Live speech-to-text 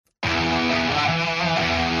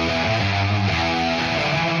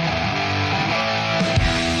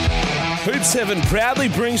Hoops Heaven proudly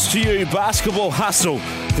brings to you Basketball Hustle,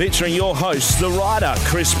 featuring your hosts, the writer,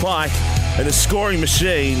 Chris Pike, and the scoring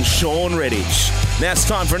machine, Sean Redditch. Now it's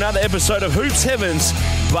time for another episode of Hoops Heaven's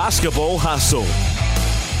Basketball Hustle.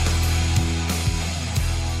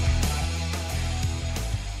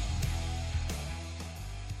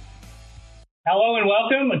 Hello and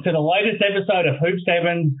welcome to the latest episode of Hoops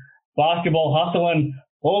Heaven's Basketball Hustle. And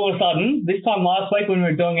all of a sudden, this time last week when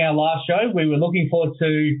we were doing our last show, we were looking forward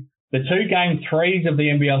to the two game threes of the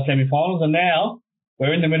NBL semi-finals, and now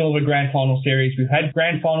we're in the middle of a grand final series. We've had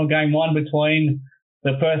grand final game one between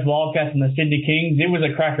the Perth Wildcats and the Sydney Kings. It was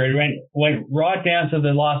a cracker. It went right down to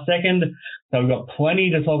the last second. So we've got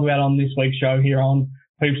plenty to talk about on this week's show here on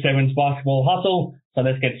Hoops Heaven's Basketball Hustle. So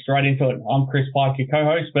let's get straight into it. I'm Chris Pike, your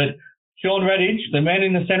co-host, but Sean Redditch, the man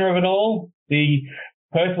in the centre of it all, the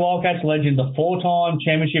Perth Wildcats legend, the four-time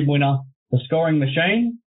championship winner, the scoring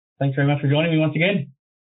machine. Thanks very much for joining me once again.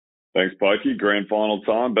 Thanks, Pikey. Grand final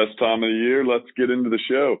time, best time of the year. Let's get into the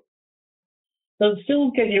show. Does it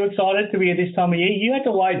still get you excited to be at this time of year? You had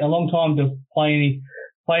to wait a long time to play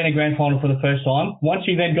in a grand final for the first time. Once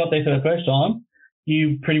you then got there for the first time,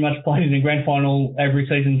 you pretty much played in a grand final every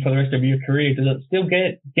season for the rest of your career. Does it still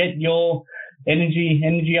get your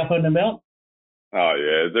energy up and about? Oh,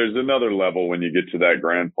 yeah. There's another level when you get to that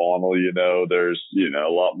grand final. There's,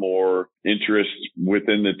 a lot more interest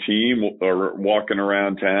within the team or walking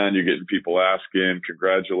around town. You're getting people asking,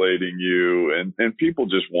 congratulating you, and people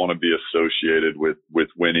just want to be associated with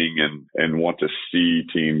winning and want to see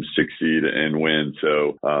teams succeed and win.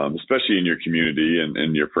 So, especially in your community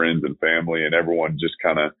and your friends and family and everyone, just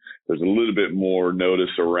kind of, there's a little bit more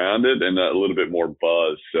notice around it and a little bit more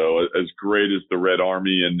buzz. So as great as the Red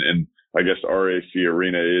Army and I guess RAC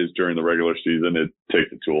Arena is during the regular season, it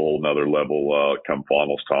takes it to a whole nother level come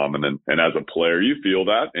finals time. And as a player, you feel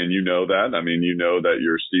that and you know that. I mean, you know that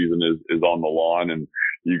your season is on the line and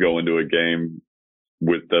you go into a game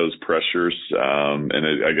with those pressures.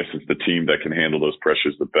 I guess it's the team that can handle those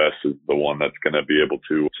pressures the best is the one that's going to be able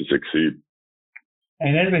to succeed.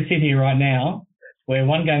 And as we sit here right now, we're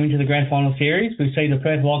one game into the grand final series. We see the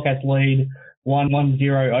Perth Wildcats lead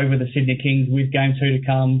 1-0 over the Sydney Kings with game two to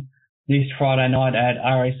come this Friday night at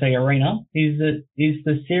RAC Arena. Is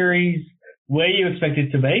the series where you expect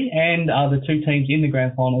it to be, and are the two teams in the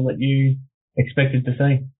grand final that you expected to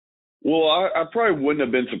see? Well, I probably wouldn't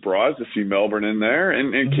have been surprised to see Melbourne in there,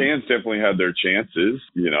 and Cairns definitely had their chances.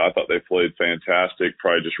 I thought they played fantastic,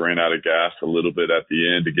 probably just ran out of gas a little bit at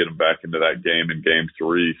the end to get them back into that game in game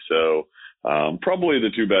three. So probably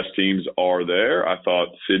the two best teams are there. I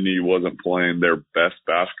thought Sydney wasn't playing their best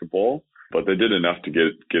basketball, but they did enough to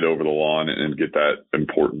get over the line and get that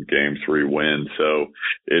important game three win. So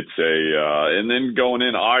it's and then going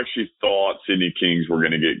in, I actually thought Sydney Kings were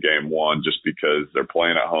going to get game one just because they're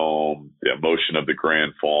playing at home, the emotion of the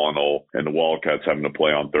grand final, and the Wildcats having to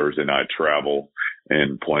play on Thursday night travel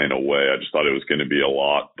and playing away. I just thought it was going to be a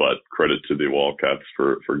lot, but credit to the Wildcats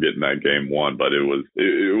for getting that game one. But it was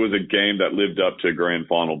a game that lived up to grand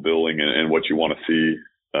final billing and what you want to see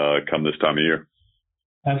come this time of year.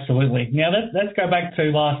 Absolutely. Now, let's go back to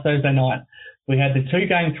last Thursday night. We had the two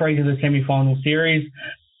game threes of the semi-final series.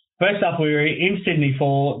 First up, we were in Sydney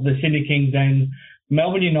for the Sydney Kings and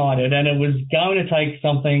Melbourne United, and it was going to take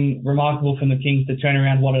something remarkable from the Kings to turn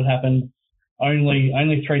around what had happened only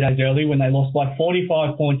 3 days earlier when they lost by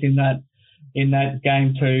 45 points in that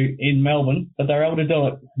game two in Melbourne, but they were able to do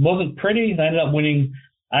it. It wasn't pretty. They ended up winning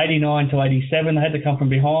 89-87. They had to come from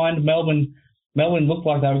behind. Melbourne looked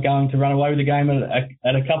like they were going to run away with the game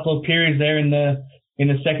at a couple of periods there in the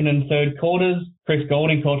second and third quarters. Chris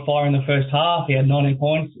Goulding caught fire in the first half. He had 19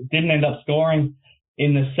 points. Didn't end up scoring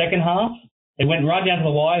in the second half. It went right down to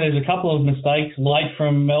the wire. There's a couple of mistakes late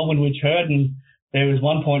from Melbourne which hurt, and there was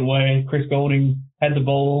one point where Chris Goulding had the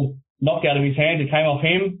ball knocked out of his hands. It came off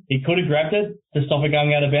him. He could have grabbed it to stop it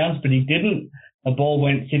going out of bounds, but he didn't. The ball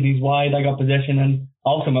went Sydney's way. They got possession, and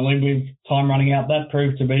ultimately, with time running out, that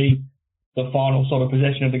proved to be the final sort of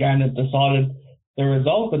possession of the game that decided the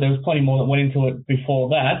result, but there was plenty more that went into it before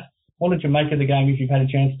that. What did you make of the game if you've had a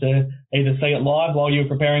chance to either see it live while you were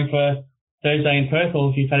preparing for Thursday in Perth,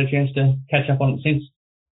 or if you've had a chance to catch up on it since?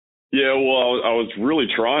 Yeah, well, I was really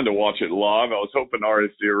trying to watch it live. I was hoping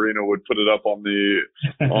RAC Arena would put it up on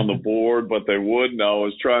the board, but they wouldn't. I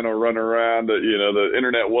was trying to run around. The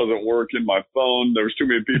internet wasn't working. My phone, there was too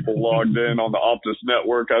many people logged in on the Optus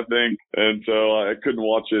network, I think, and so I couldn't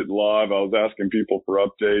watch it live. I was asking people for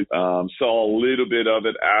updates. Saw a little bit of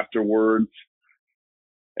it afterwards,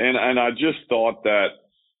 and I just thought that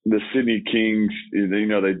the Sydney Kings,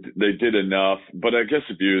 they did enough. But I guess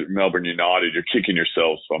if you're Melbourne United, you're kicking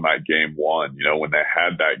yourselves from that game one. When they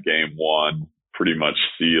had that game one pretty much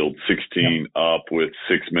sealed, 16 up with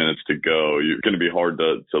 6 minutes to go, you're going to be hard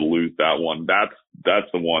to lose that one. That's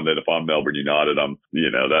the one that if I'm Melbourne United,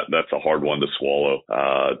 that's a hard one to swallow,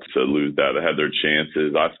 to lose that. They had their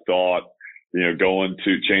chances. I thought, going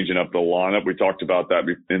to changing up the lineup. We talked about that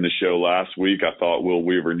in the show last week. I thought Will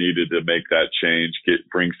Weaver needed to make that change,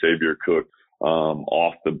 bring Xavier Cook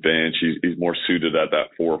off the bench. He's more suited at that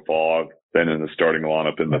 4-5 than in the starting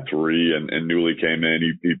lineup in the 3. And Newley came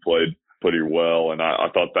in. He played pretty well, and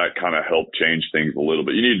I thought that kind of helped change things a little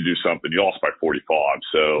bit. You need to do something. You lost by 45,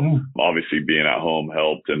 so obviously being at home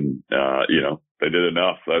helped, and they did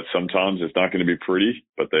enough that sometimes it's not going to be pretty,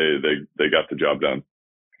 but they got the job done.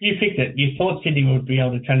 You picked it. You thought Sydney would be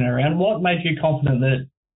able to turn it around. What made you confident that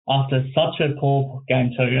after such a poor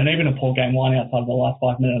game 2 and even a poor game 1 outside of the last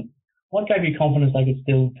 5 minutes, what gave you confidence they could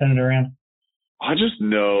still turn it around? I just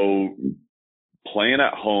know playing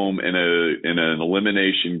at home in an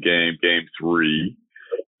elimination game 3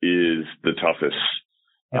 is the toughest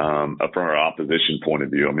from our opposition point of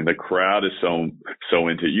view. I mean, the crowd is so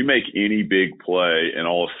into it. You make any big play, and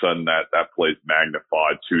all of a sudden that play's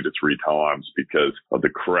magnified 2 to 3 times because of the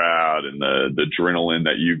crowd and the adrenaline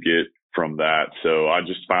that you get from that. So I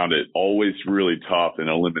just found it always really tough in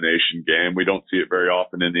an elimination game. We don't see it very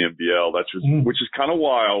often in the NBL. Which is kind of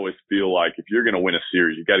why I always feel like if you're going to win a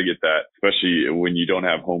series, you got to get that, especially when you don't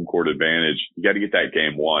have home court advantage, you got to get that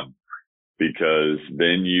game 1, because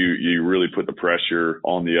then you really put the pressure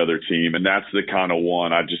on the other team. And that's the kind of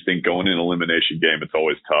one I just think going in an elimination game, it's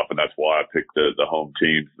always tough. And that's why I picked the home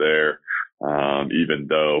teams there.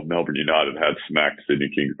 Even though Melbourne United had smacked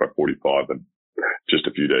Sydney Kings by 45 and just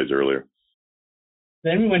a few days earlier.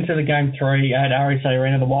 Then we went to the game 3 at RSA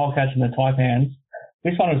Arena, the Wildcats and the Taipans.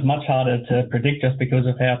 This one was much harder to predict just because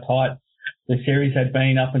of how tight the series had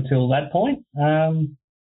been up until that point.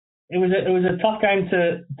 It was a tough game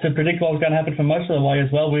to predict what was going to happen for most of the way as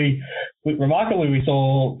well. Remarkably, we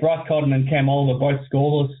saw Bryce Cotton and Cam Oliver both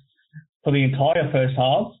scoreless for the entire first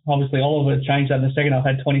half. Obviously, Oliver changed that in the second half,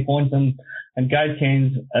 had 20 points and gave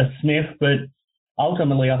Cairns a sniff, but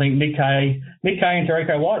ultimately, I think Nick Kay and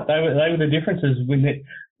Tariko White, they were the differences.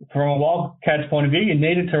 From a Wildcats point of view, you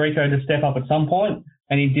needed Tariko to step up at some point,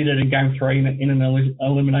 and he did it in game 3 in an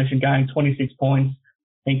elimination game, 26 points,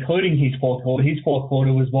 including his fourth quarter. His fourth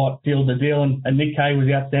quarter was what sealed the deal, and Nick Kay was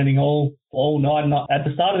outstanding all night. And at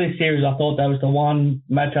the start of this series, I thought that was the one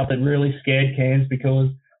matchup that really scared Cairns, because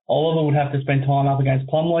Oliver would have to spend time up against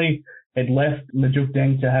Plumlee. It left Majuk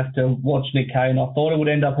Deng to have to watch Nick Kay, and I thought it would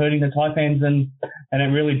end up hurting the Taipans, and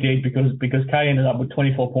it really did, because Kay ended up with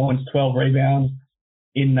 24 points, 12 rebounds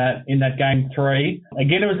in that game 3.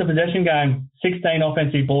 Again, it was a possession game. 16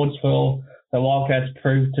 offensive boards for the Wildcats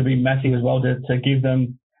proved to be massive as well to give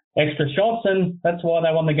them extra shots, and that's why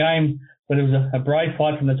they won the game. But it was a brave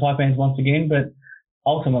fight from the Taipans once again. But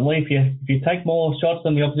ultimately, if you take more shots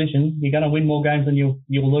than the opposition, you're going to win more games than you'll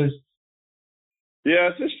lose.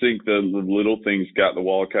 Yeah, I just think the little things got the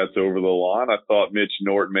Wildcats over the line. I thought Mitch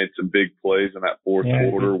Norton made some big plays in that fourth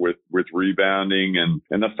quarter with rebounding,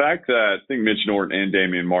 and the fact that I think Mitch Norton and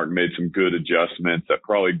Damian Martin made some good adjustments that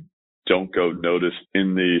probably don't go noticed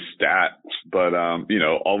in the stats. But,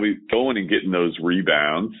 always going and getting those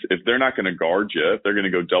rebounds, if they're not going to guard you, if they're going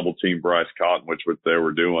to go double team Bryce Cotton, which what they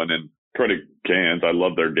were doing, and credit Cairns, I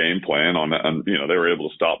love their game plan on that. And, they were able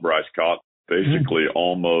to stop Bryce Cotton. Basically,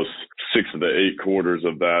 almost 6 of the 8 quarters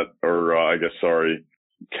of that,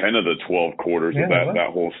 10 of the 12 quarters of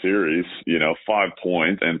that whole series, 5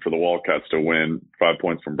 points. And for the Wildcats to win, 5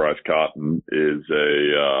 points from Bryce Cotton is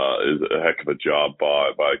a heck of a job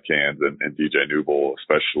by Cairns and DJ Newble,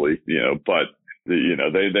 especially, but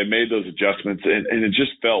they made those adjustments, and it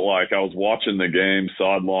just felt like I was watching the game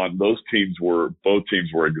sideline. Both teams were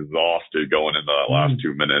exhausted going into that last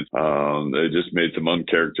 2 minutes. They just made some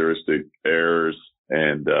uncharacteristic errors.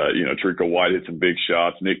 And, Tariko White hit some big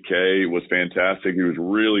shots. Nick Kay was fantastic. He was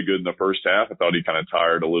really good in the first half. I thought he kind of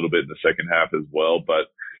tired a little bit in the second half as well, but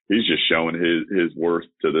he's just showing his worth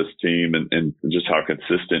to this team and just how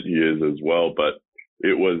consistent he is as well. But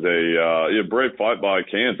it was a brave fight by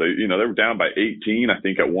Cairns. They were down by 18, I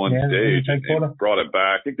think, at one stage, and brought it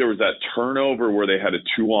back. I think there was that turnover where they had a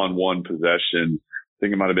 2-on-1 possession. I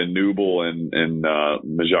think it might have been Newble and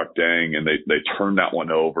Majuk Deng, and they turned that one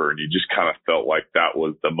over, and you just kind of felt like that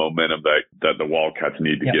was the momentum that the Wildcats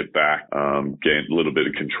need to get back, gain a little bit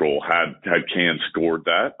of control. Had Cairns scored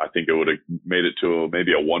that, I think it would have made it to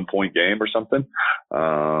maybe a 1-point game or something.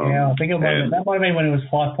 I think that might have been when it was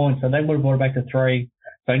 5 points, so they would have brought it back to 3.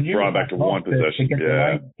 So brought back to one possession.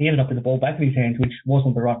 He ended up with the ball back in his hands, which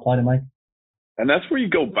wasn't the right play to make. And that's where you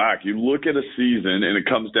go back. You look at a season, and it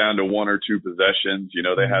comes down to one or two possessions. You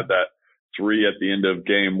know, they had that 3 at the end of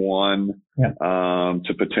game 1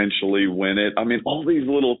 to potentially win it. I mean, all these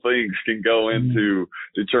little things can go into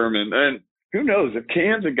determine. And who knows, if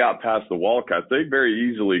Cairns had got past the Wildcats, they very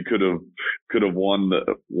easily could have won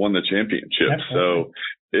the championship. So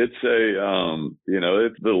it's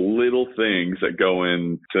it's the little things that go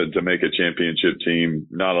in to make a championship team.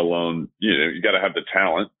 Not alone, you got to have the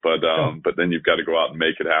talent, but then you've got to go out and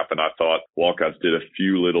make it happen. I thought Wildcats did a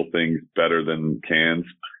few little things better than Cairns,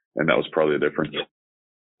 and that was probably the difference.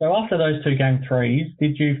 So after those 2 game 3s,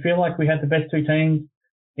 did you feel like we had the best 2 teams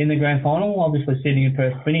in the grand final? Obviously, Sydney and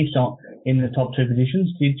Perth finished in the top 2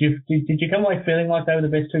 positions. Did you come away feeling like they were the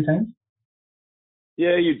best 2 teams?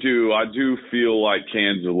 Yeah, you do. I do feel like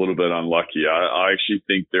Cairns is a little bit unlucky. I actually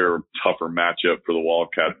think they're a tougher matchup for the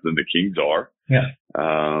Wildcats than the Kings are. Yeah.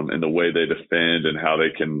 And the way they defend and how they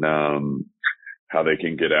can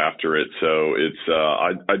get after it. So it's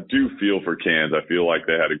I do feel for Cairns. I feel like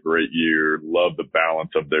they had a great year. Love the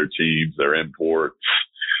balance of their teams, their imports.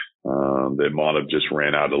 They might have just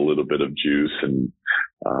ran out a little bit of juice, and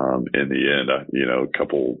in the end, a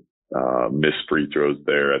couple missed free throws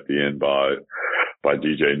there at the end by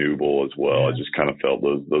DJ Newble as well. I just kind of felt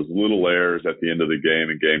those little errors at the end of the game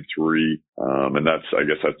in game 3. And I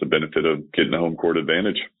guess that's the benefit of getting a home court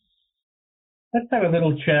advantage. Let's have a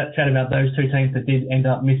little chat about those 2 teams that did end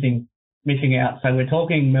up missing out. So we're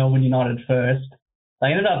talking Melbourne United first. They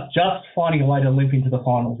ended up just finding a way to limp into the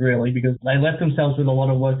finals, really, because they left themselves with a lot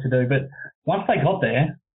of work to do. But once they got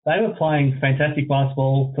there, they were playing fantastic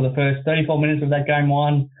basketball for the first 34 minutes of that game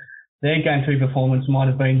 1. Their game 2 performance might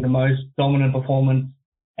have been the most dominant performance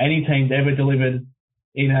any team's ever delivered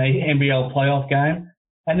in a NBL playoff game.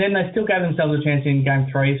 And then they still gave themselves a chance in game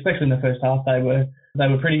 3, especially in the first half. They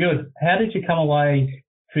were pretty good. How did you come away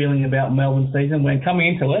feeling about Melbourne's season when coming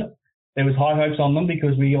into it, there was high hopes on them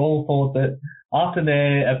because we all thought that after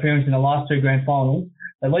their appearance in the last 2 grand finals,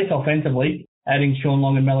 at least offensively, adding Sean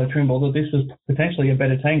Long and Melo Trimble, that this was potentially a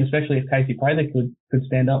better team, especially if Casey Prather could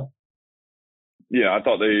stand up. Yeah, I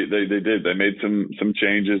thought they did. They made some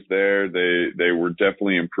changes there. They were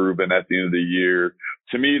definitely improving at the end of the year.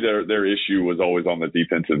 To me, their issue was always on the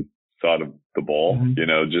defensive side of the ball.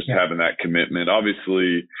 Having that commitment.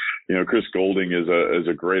 Obviously, Chris Golding is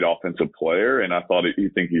a great offensive player, and I thought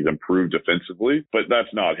he's improved defensively, but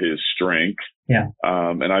that's not his strength. Yeah.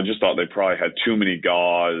 And I just thought they probably had too many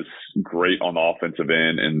guys great on the offensive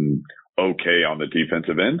end and okay on the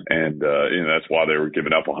defensive end. And, that's why they were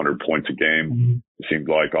giving up 100 points a game. It seemed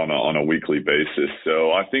like on a weekly basis.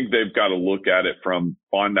 So I think they've got to look at it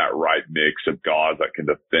find that right mix of guys that can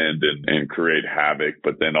defend and create havoc,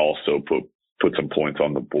 but then also put some points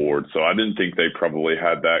on the board. So I didn't think they probably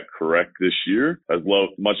had that correct this year. As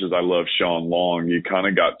much as I love Sean Long, you kind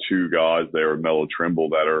of got 2 guys there, Melo Trimble,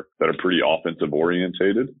 that are pretty offensive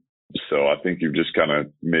orientated. So I think you've just kind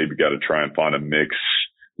of maybe got to try and find a mix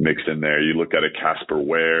in there. You look at a Casper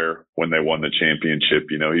Ware when they won the championship,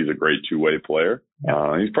 he's a great 2-way player.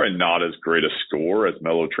 He's probably not as great a scorer as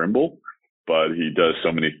Melo Trimble, but he does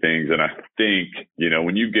so many things. And I think,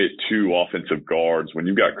 when you get 2 offensive guards, when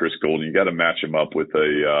you've got Chris Golding, you got to match him up with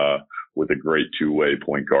a great 2-way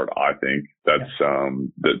point guard. I think that's,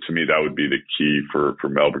 to me, that would be the key for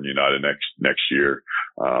Melbourne United next year.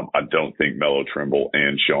 I don't think Melo Trimble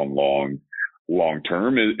and Sean long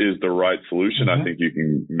term is the right solution. I think you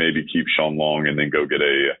can maybe keep Sean Long and then go get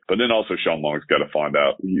but then also Sean Long's got to find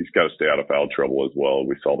out, he's got to stay out of foul trouble as well.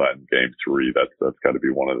 We saw that in game 3. That's got to be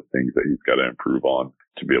one of the things that he's got to improve on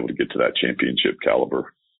to be able to get to that championship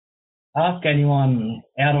caliber. Ask anyone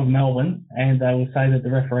out of Melbourne and they will say that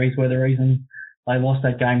the referees were the reason they lost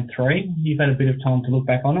that game 3. You've had a bit of time to look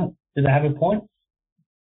back on it. Do they have a point?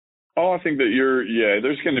 Oh, I think that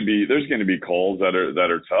there's going to be calls that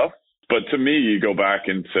are tough. But to me, you go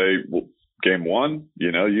back and say, well, game 1,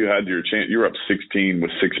 you had your chance. You're up 16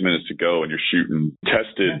 with 6 minutes to go, and you're shooting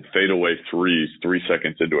tested fadeaway threes 3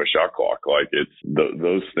 seconds into a shot clock. Like it's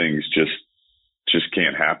those things just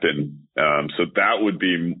can't happen. So that would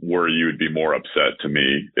be where you would be more upset to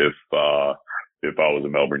me if I was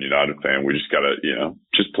a Melbourne United fan. We just gotta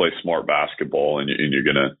just play smart basketball, and you're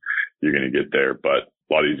gonna get there. But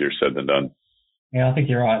a lot easier said than done. Yeah, I think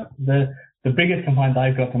you're right. The biggest complaint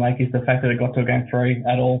they've got to make is the fact that it got to a game 3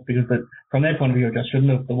 at all, because from their point of view, it just shouldn't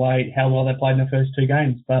have, how well they played in the first 2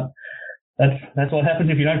 games. But that's what happens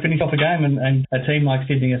if you don't finish off a game, and a team like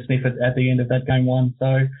Sydney a sniff at the end of that game 1.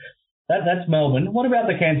 So that's Melbourne. What about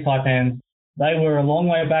the Cairns Taipans? They were a long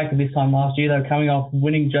way back at this time last year. They were coming off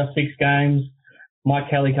winning just 6 games. Mike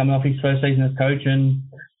Kelly coming off his first season as coach, and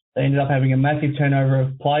they ended up having a massive turnover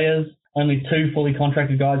of players. Only 2 fully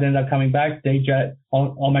contracted guys ended up coming back,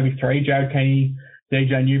 maybe 3, Jared Kenny,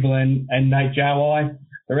 DJ Newble, and Nate Jawai.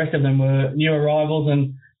 The rest of them were new arrivals,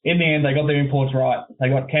 and in the end, they got their imports right. They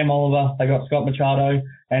got Cam Oliver, they got Scott Machado,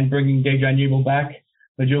 and bringing DJ Newble back.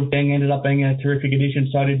 Majul Deng ended up being a terrific addition,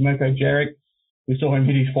 so did Mirko Jeric. We saw him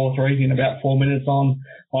hit his 4 threes in about 4 minutes on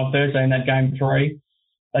Thursday in that game 3.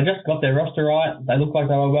 They just got their roster right. They looked like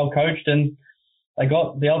they were well coached, and they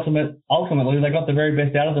got the ultimately, they got the very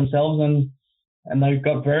best out of themselves, and they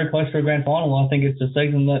got very close to a grand final. I think it's a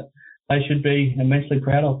season that they should be immensely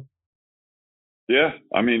proud of. Yeah,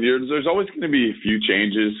 I mean, there's always going to be a few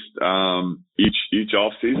changes each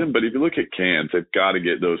off season, but if you look at Cairns, they've got to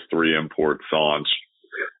get those 3 imports on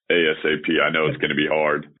ASAP. I know it's going to be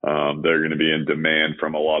hard. They're going to be in demand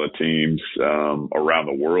from a lot of teams around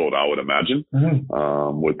the world, I would imagine,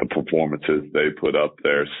 with the performances they put up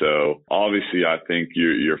there. So obviously, I think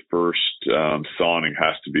your first signing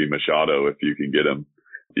has to be Machado if you can get him.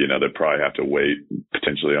 You know, they probably have to wait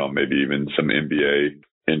potentially on maybe even some NBA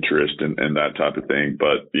interest and that type of thing.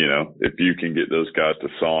 But, you know, if you can get those guys to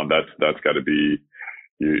sign, that's got to be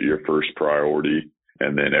your first priority.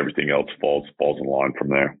 And then everything else falls in line from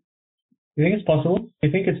there. You think it's possible? Do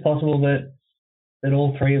you think it's possible that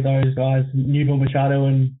all 3 of those guys, Newble, Machado,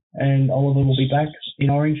 and Oliver, will be back in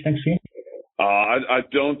Orange next year? I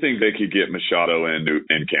don't think they could get Machado and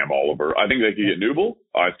Cam Oliver. I think they could get Newble.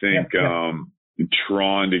 I think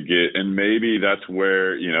trying to get, and maybe that's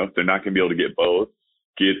where, you know, if they're not going to be able to get both,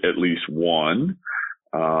 get at least one.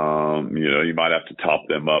 You know, you might have to top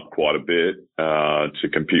them up quite a bit to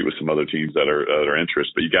compete with some other teams that are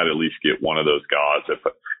interested, but you got to at least get one of those guys.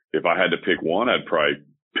 If I had to pick one, I'd probably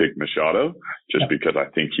pick Machado just because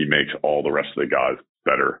I think he makes all the rest of the guys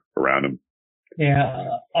better around him.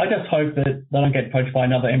 Yeah, I just hope that they don't get poached by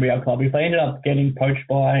another NBL club. If they ended up getting poached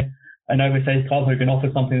by an overseas club who can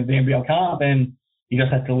offer something that the NBL can't, then you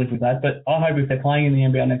just have to live with that. But I hope if they're playing in the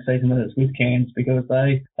NBL next season that it's with Cairns, because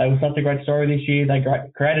they were such a great story this year. They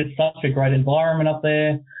created such a great environment up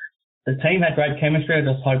there. The team had great chemistry. I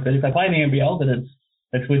just hope that if they play in the NBL that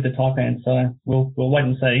it's with the Taipans. So we'll wait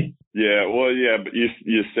and see. Yeah, well, yeah, but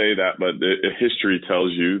you say that, but history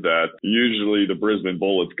tells you that usually the Brisbane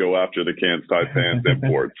Bullets go after the Cairns Taipans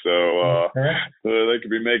imports. So they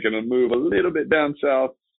could be making a move a little bit down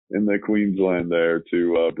south in the Queensland there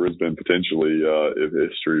to Brisbane potentially if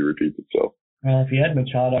history repeats itself. Well, if you had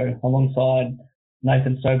Machado alongside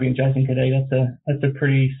Nathan Sobey and Jason Cadee, that's a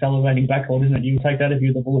pretty salivating backcourt, isn't it? You would take that if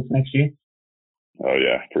you're the Bullets next year. Oh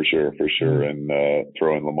yeah, for sure. And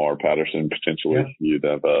throw in Lamar Patterson potentially. Yeah. You'd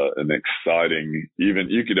have an exciting. Even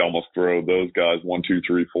you could almost throw those guys 1, 2,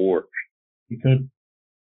 3, 4. You could.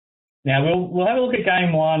 Now we'll have a look at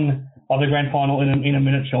game 1 of the grand final in a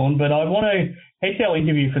minute, Sean. But I want to head to our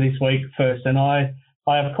interview for this week first, and I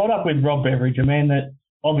have caught up with Rob Beveridge, a man that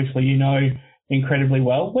obviously you know incredibly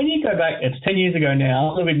well. When you go back, it's 10 years ago now,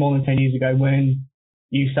 a little bit more than 10 years ago, when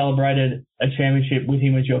you celebrated a championship with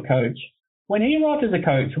him as your coach. When he arrived as a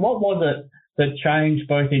coach, what was it that changed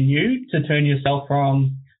both in you to turn yourself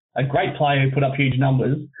from a great player who put up huge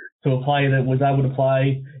numbers to a player that was able to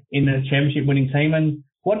play in a championship-winning team? And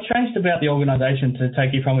what changed about the organisation to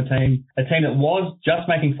take you from a team that was just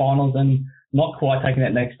making finals and not quite taking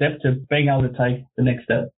that next step to being able to take the next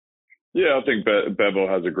step? Yeah, I think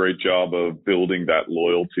Bevo has a great job of building that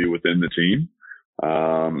loyalty within the team.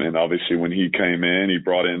 And obviously when he came in, he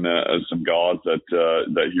brought in some guys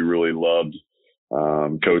that he really loved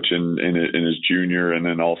coaching in his junior, and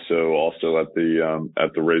then also at the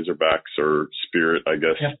Razorbacks, or Spirit, I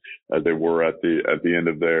guess, as they were at the end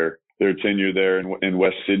of their tenure there in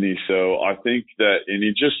West Sydney. So I think that, and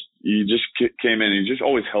he just came in, he just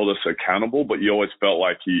always held us accountable, but you always felt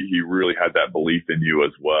like he really had that belief in you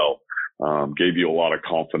as well. Gave you a lot of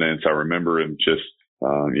confidence. I remember him just,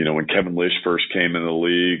 when Kevin Lish first came in the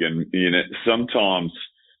league, and sometimes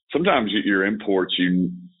your imports,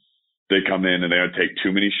 they come in and they take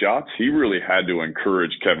too many shots. He really had to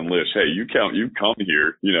encourage Kevin Lish. Hey, you come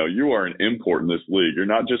here. You are an import in this league. You're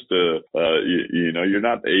not just you're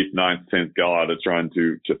not the 8th, 9th, 10th guy that's trying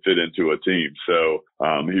to fit into a team. So,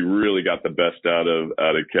 he really got the best out of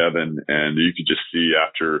Kevin, and you could just see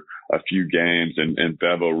after a few games and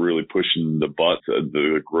Bevo really pushing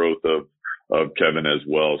the growth of Kevin as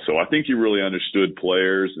well. So I think he really understood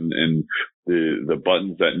players and the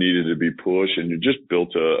buttons that needed to be pushed, and you just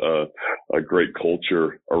built a great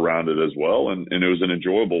culture around it as well. And it was an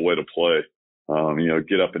enjoyable way to play.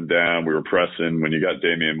 get up and down. We were pressing when you got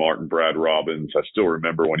Damian Martin, Brad Robbins. I still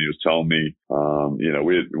remember when he was telling me,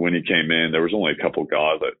 when he came in, there was only a couple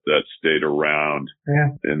guys that stayed around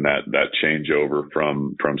in that changeover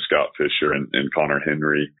from Scott Fisher and Connor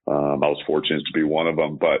Henry. I was fortunate to be one of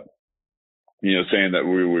them, but saying that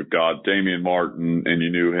we've got Damian Martin and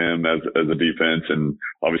you knew him as a defense, and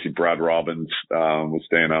obviously Brad Robbins was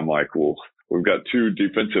staying. I'm like, well, we've got two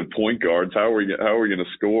defensive point guards. How are we going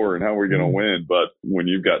to score and how are we going to win? But when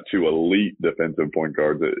you've got two elite defensive point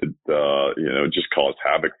guards, it just caused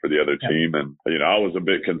havoc for the other team. And I was a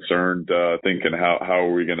bit concerned, thinking how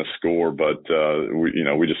are we going to score? But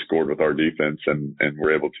we just scored with our defense and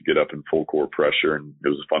were able to get up in full court pressure, and it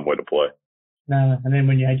was a fun way to play. No, and then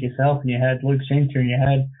when you had yourself and you had Luke Spencer and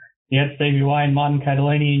you had Stevie Wayne, Martin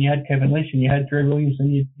Catalini, and you had Kevin Lish and you had Drew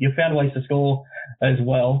Williamson, you found ways to score as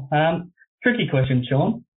well. Tricky question,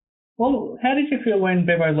 Sean. Well, how did you feel when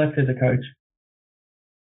Bevo left as a coach?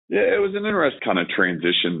 Yeah, it was an interesting kind of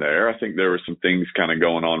transition there. I think there were some things kind of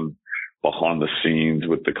going on behind the scenes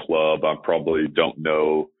with the club. I probably don't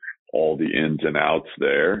know all the ins and outs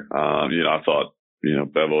there. I thought,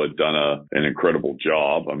 Bevo had done an incredible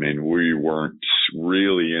job. I mean, we weren't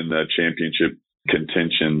really in the championship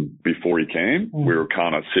contention before he came. We were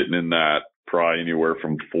kind of sitting in that probably anywhere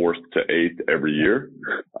from 4th to 8th every year.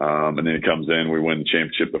 And then he comes in, we win the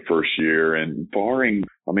championship the first year, and barring,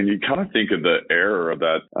 you kind of think of the era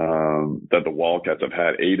that the Wildcats have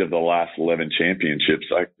had 8 of the last 11 championships,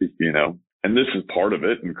 and this is part of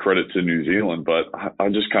it, and credit to New Zealand, but I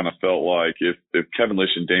just kind of felt like if Kevin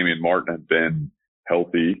Lish and Damian Martin had been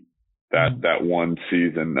healthy that one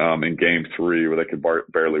season in Game 3 where they could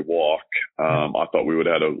barely walk, I thought we would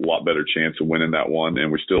have had a lot better chance of winning that one,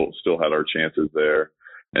 and we still had our chances there.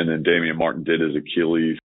 And then Damian Martin did his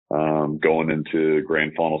Achilles going into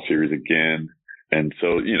Grand Final Series again. And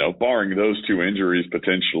so, barring those two injuries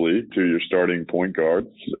potentially to your starting point guards,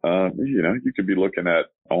 you could be looking at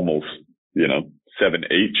almost, 7-8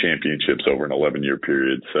 championships over an 11-year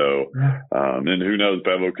period. So, and who knows,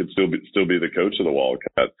 Bevo could still be the coach of the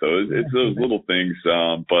Wildcats. So it's those little things.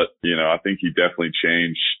 But I think he definitely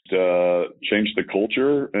changed the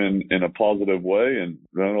culture in a positive way. And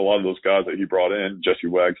a lot of those guys that he brought in, Jesse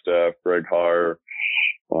Wagstaff, Greg Heyer,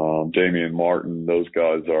 Damian Martin, those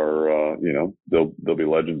guys are, they'll be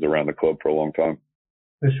legends around the club for a long time.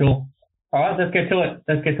 For sure. All right, let's get to it.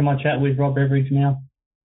 Let's get to my chat with Rob Beveridge now.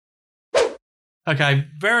 Okay,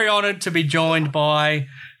 very honoured to be joined by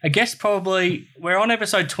a guest. Probably, we're on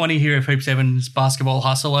episode 20 here of Hoop 7's Basketball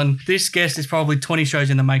Hustle, and this guest is probably 20 shows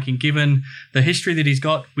in the making, given the history that he's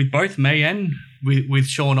got with both me and with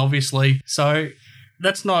Sean, obviously. So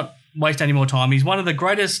let's not waste any more time. He's one of the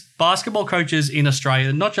greatest basketball coaches in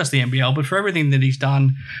Australia, not just the NBL, but for everything that he's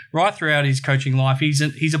done right throughout his coaching life.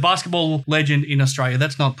 He's a basketball legend in Australia.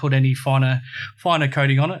 That's not put any finer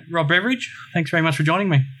coating on it. Rob Beveridge, thanks very much for joining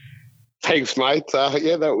me. Thanks, mate.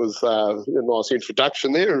 That was a nice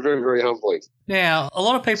introduction there, and very, very humbling. Now, a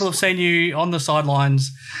lot of people have seen you on the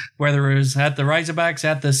sidelines, whether it was at the Razorbacks,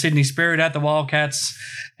 at the Sydney Spirit, at the Wildcats,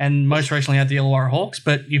 and most recently at the Illawarra Hawks,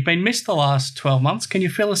 but you've been missed the last 12 months. Can you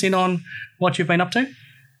fill us in on what you've been up to?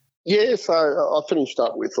 Yeah, so I finished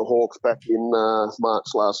up with the Hawks back in March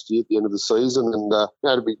last year at the end of the season, and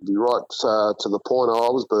to be right to the point,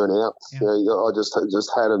 I was burnt out. Yeah. I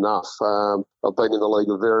just had enough. I've been in the league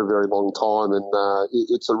a very, very long time, and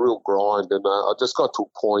it's a real grind. And I just got to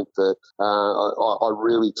a point that I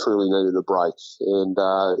really, truly needed a break. And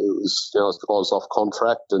it was, I was off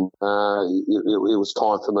contract, and it was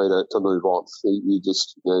time for me to move on. You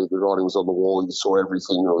just, the writing was on the wall. You saw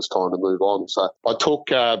everything. It was time to move on. So I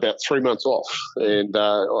took about 3 months off, and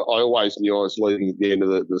I always knew I was leaving at the end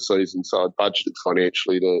of the season. So I budgeted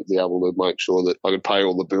financially to be able to make sure that I could pay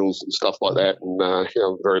all the bills and stuff like that. And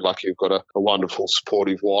I'm very lucky I've got a wonderful,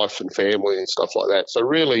 supportive wife and family and stuff like that. So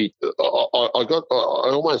really, I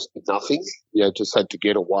almost did nothing. Just had to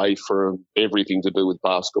get away from everything to do with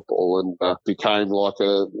basketball, and became like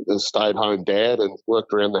a stay-at-home dad, and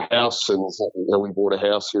worked around the house. And we bought a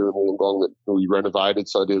house here in Wollongong that we renovated,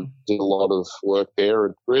 so I did a lot of work there,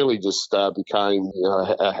 and really just became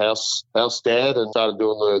a house dad, and started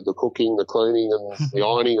doing the cooking, the cleaning, and the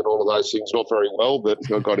ironing, and all of those things. Not very well, but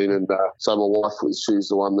I got in, and so my wife she's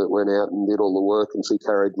the one that went out and did all the work, and she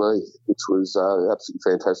carried me, which was absolutely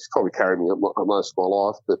fantastic. She probably carried me most of my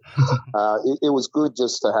life, but it was good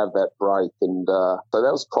just to have that break. And so that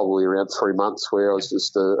was probably around 3 months where I was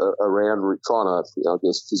just around trying to,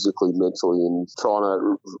 physically, mentally, and trying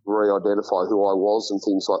to re-identify who I was and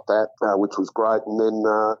things like that, which was great. And then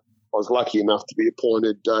I was lucky enough to be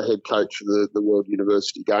appointed head coach of the World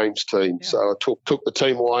University Games team. Yeah. So I took the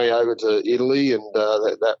team away over to Italy, and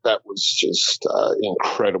that was just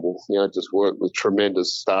incredible. Just worked with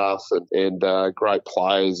tremendous staff and great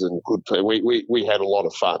players and good team. We had a lot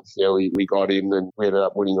of fun. We got in and we ended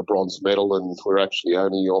up winning a bronze medal, and we're actually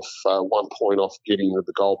only off 1 point off getting to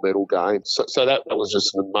the gold medal game. So that was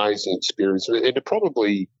just an amazing experience, and it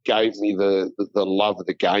probably gave me the love of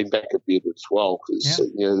the game back a bit as well. Because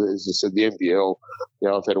as I said, the NBL,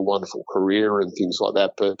 I've had a wonderful career and things like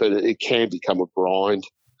that, but it can become a grind.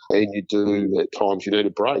 And you do, at times, you need a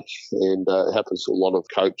break. And it happens to a lot of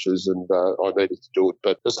coaches, and I needed to do it.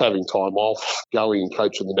 But just having time off, going and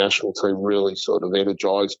coaching the national team really sort of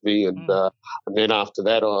energised me. And then after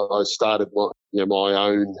that, I started my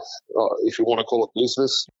own, if you want to call it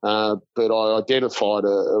business. But I identified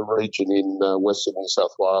a region in Western New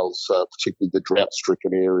South Wales, particularly the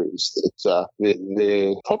drought-stricken areas, that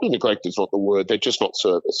they're probably neglected is not the word. They're just not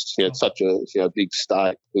serviced. It's such a big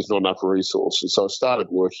state. There's not enough resources. So I started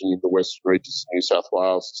working in the western regions of New South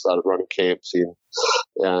Wales, started running camps in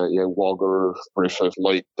Wagga, Griffith,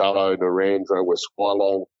 Leet, Dubbo, Narrandera, West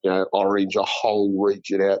Wyalong, Orange, a whole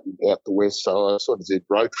region out the west. So I sort of did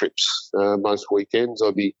road trips most weekends.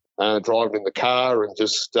 I'd be driving in the car and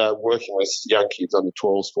just working with young kids under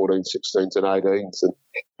 12s, 14s, 16s and 18s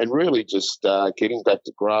and really just getting back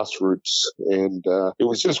to grassroots. And it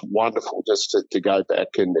was just wonderful just to go back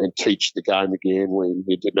and teach the game again when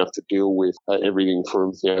you didn't have to deal with everything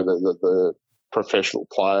from the professional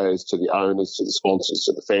players to the owners to the sponsors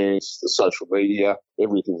to the fans, the social media,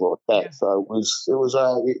 everything like that. Yeah. So it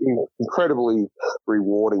was incredibly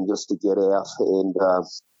rewarding just to get out and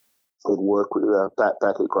work with back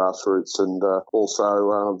at grassroots, and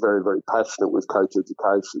also very, very passionate with coach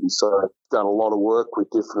education. So done a lot of work with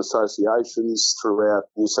different associations throughout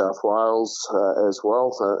New South Wales as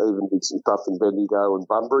well. Even did some stuff in Bendigo and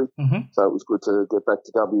Bunbury. Mm-hmm. So it was good to get back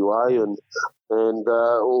to WA and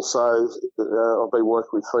also I've been working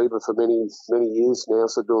with FIBA for many, many years now,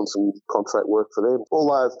 so doing some contract work for them.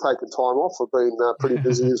 Although I've taken time off, I've been pretty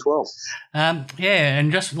busy as well.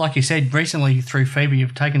 And just like you said, recently through FIBA,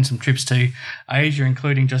 you've taken some trips to Asia,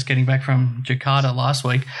 including just getting back from Jakarta last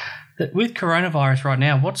week. With coronavirus right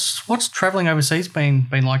now, what's travelling overseas been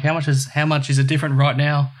like? How much is it different right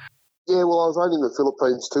now? Yeah, well, I was only in the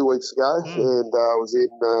Philippines 2 weeks ago, and I was in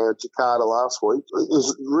Jakarta last week. It was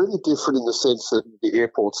really different in the sense that the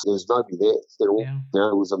airports, there's nobody there.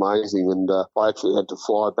 It was amazing, and I actually had to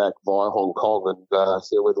fly back via Hong Kong, and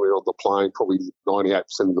when we were on the plane, probably 98%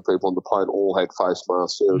 of the people on the plane all had face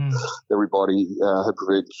masks. Everybody had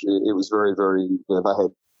prevented. It was very, very, they had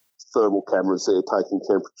thermal cameras there taking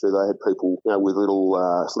temperature. They had people with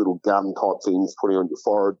little gun type things putting on your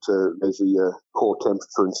forehead to measure your core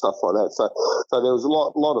temperature and stuff like that. So there was a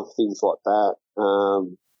lot of things like that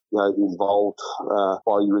involved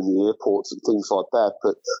while you're in the airports and things like that.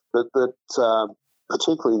 But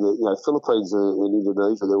particularly the Philippines and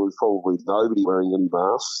Indonesia, there was probably nobody wearing any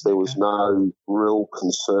masks. There was no real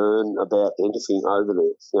concern about anything over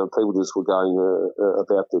there. People just were going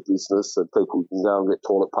about their business, and people can go and get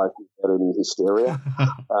toilet paper without any hysteria.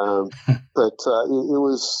 But it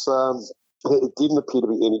was. It didn't appear to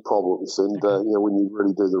be any problems, and when you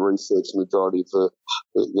really do the research, the majority of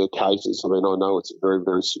the cases, I mean, I know it's a very,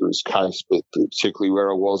 very serious case, but particularly where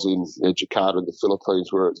I was in Jakarta in the Philippines,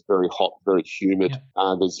 where it's very hot, very humid,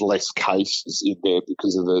 there's less cases in there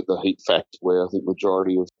because of the heat factor, where I think the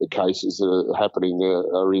majority of the cases that are happening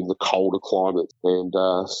are in the colder climate and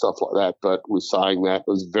stuff like that. But with saying that, I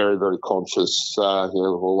was very, very conscious,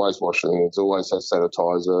 always wash your hands, always have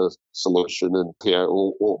sanitizer solution, and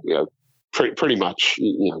pretty much,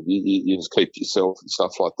 you just keep yourself and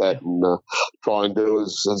stuff like that, and try and do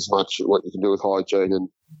as much what you can do with hygiene and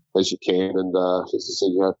as you can. And as I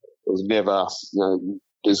said, it was never,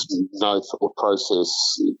 there's no thought process,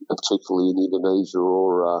 particularly in Indonesia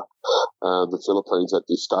or the Philippines at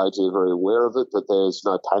this stage. They're very aware of it, but there's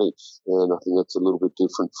no panic, and I think that's a little bit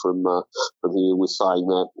different from here. With saying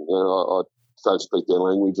that, I don't speak their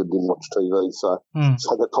language and didn't watch TV, so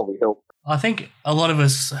that probably helped. I think a lot of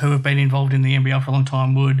us who have been involved in the NBL for a long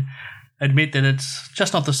time would admit that it's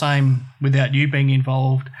just not the same without you being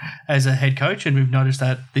involved as a head coach, and we've noticed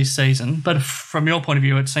that this season. But from your point of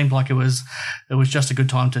view, it seemed like it was just a good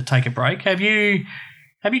time to take a break. Have you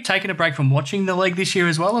taken a break from watching the league this year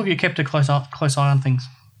as well, or have you kept a close eye on things?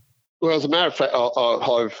 Well, as a matter of fact,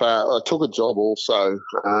 I took a job also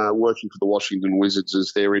working for the Washington Wizards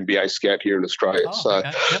as their NBA scout here in Australia.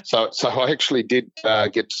 So I actually did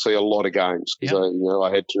get to see a lot of games because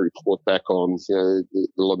I had to report back on the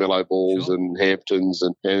LaMelo Balls and Hamptons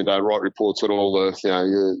and write reports on all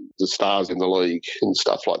the stars in the league and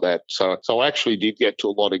stuff like that. So I actually did get to a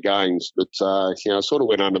lot of games, but I sort of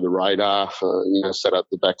went under the radar. Sat up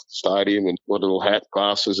the back of the stadium and my little hat,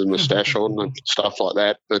 glasses, and moustache on and stuff like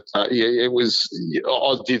that. But it was.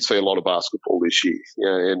 I did see a lot of basketball this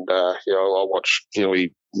year, and I watched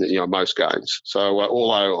nearly most games. So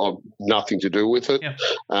although I'm nothing to do with it,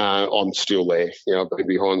 I'm still there. I've been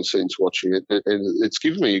behind the scenes watching it, and it's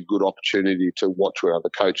given me a good opportunity to watch what other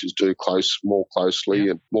coaches do more closely,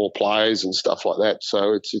 and more players and stuff like that.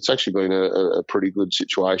 So it's actually been a pretty good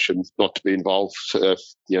situation not to be involved,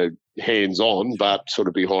 hands on, but sort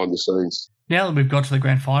of behind the scenes. Now that we've got to the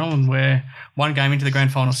grand final and we're one game into the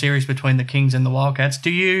grand final series between the Kings and the Wildcats, do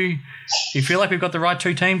you feel like we've got the right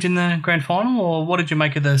two teams in the grand final, or what did you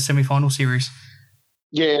make of the semi-final series?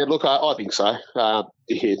 Yeah, look, I think so.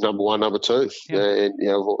 Number one, number two. And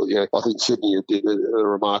I think Sydney did a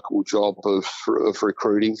remarkable job of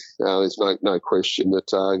recruiting. There's no question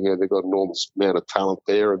that they've got an enormous amount of talent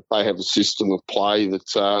there, and they have a system of play that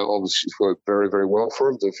obviously has worked very, very well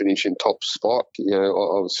for them to finish in top spot.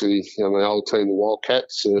 Obviously, the old team, the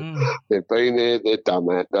Wildcats, they've been there, they've done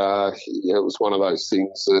that. It was one of those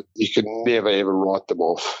things that you could never ever write them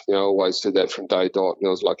off. I always said that from day dot, and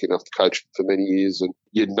I was lucky enough to coach for many years, and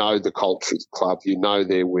you know the culture of the club,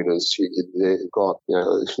 they're winners. You've got,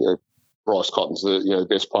 Bryce Cotton's the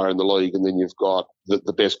best player in the league, and then you've got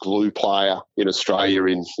the best glue player in Australia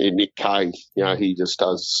in Nick Kay. He just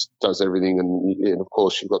does everything, and of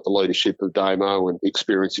course you've got the leadership of Damo and the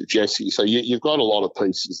experience of Jesse. So you've got a lot of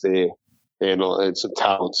pieces there. And some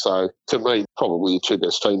talent. So to me, probably the two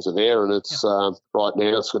best teams are there, and it's right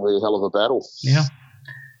now it's going to be a hell of a battle. Yeah.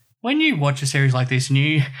 When you watch a series like this and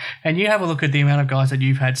you have a look at the amount of guys that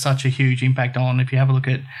you've had such a huge impact on, if you have a look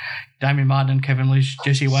at Damian Martin and Kevin Lish,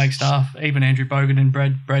 Jesse Wagstaff, even Andrew Bogut and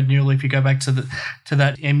Brad Newell, if you go back to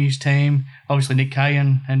that MU's team, obviously Nick Kay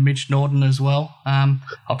and Mitch Norton as well.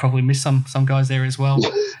 I'll probably miss some guys there as well.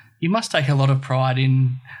 You must take a lot of pride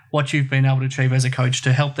in what you've been able to achieve as a coach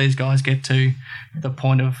to help these guys get to the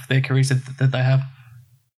point of their careers that they have.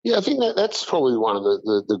 Yeah, I think that's probably one of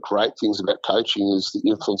the great things about coaching is the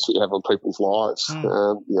influence that you have on people's lives.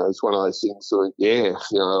 It's one of those things that,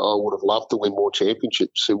 I would have loved to win more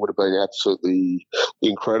championships. It would have been absolutely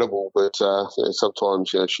incredible, but sometimes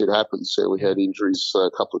shit happens. We had injuries a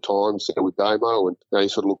couple of times with Damo, and you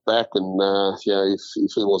sort of look back and if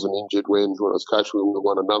he wasn't injured when I was coaching, we would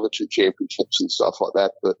have won another 2 championships and stuff like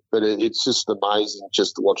that. But it's just amazing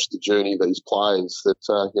just to watch the journey of these players. That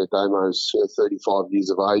Damo's 35 years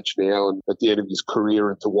of age now, and at the end of his career,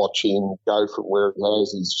 and to watch him go from where he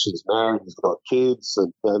has, he's married, he's got kids,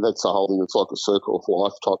 and that's the whole thing. It's like a circle of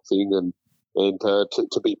life type thing, and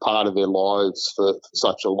to be part of their lives for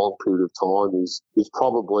such a long period of time is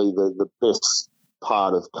probably the best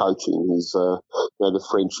part of coaching is the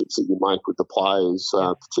friendships that you make with the players,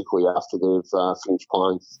 particularly after they've finished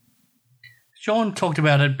playing. Sean talked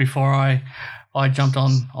about it before I jumped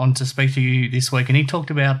on to speak to you this week, and he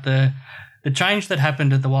talked about the change that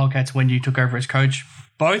happened at the Wildcats when you took over as coach,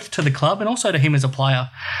 both to the club and also to him as a player,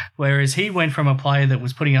 whereas he went from a player that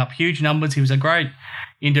was putting up huge numbers. He was a great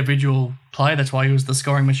individual player. That's why he was the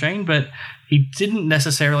scoring machine, but he didn't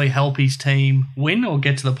necessarily help his team win or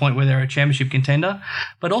get to the point where they're a championship contender.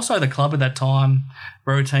 But also the club at that time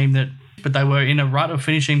were a team but they were in a rut of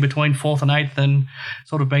finishing between 4th and 8th and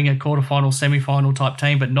sort of being a quarterfinal, semi-final type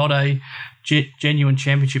team, but not a genuine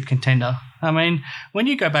championship contender. I mean, when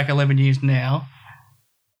you go back 11 years now,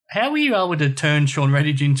 how were you able to turn Sean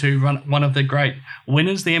Redditch into one of the great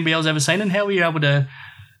winners the NBL's ever seen? And how were you able to,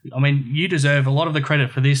 you deserve a lot of the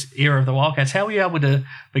credit for this era of the Wildcats. How were you able to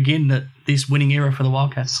begin this winning era for the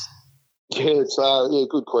Wildcats? Yeah, it's a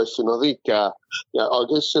good question. I think, I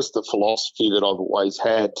guess just the philosophy that I've always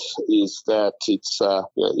had is that it's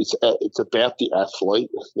about the athlete.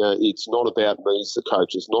 It's not about me as the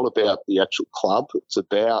coach. It's not about the actual club. It's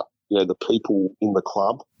about the people in the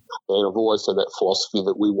club. And I've always had that philosophy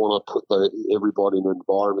that we want to put everybody in an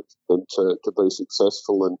environment to be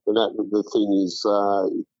successful. And that the thing is,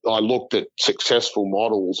 I looked at successful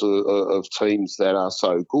models of teams that are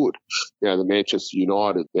so good. The Manchester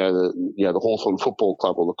United, the Hawthorn Football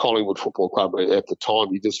Club or the Collingwood Football Club at the time.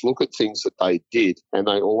 You just look at things that they did, and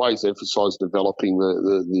they always emphasise developing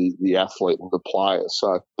the athlete and the player.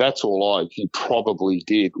 So that's all he probably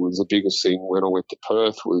did. Was the biggest thing when I went to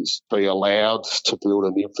Perth was be allowed to build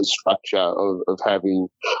an infrastructure of having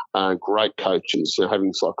great coaches,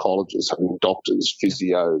 having psychologists, having doctors,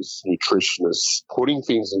 physios, nutritionists, putting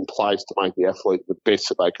things in place to make the athlete the best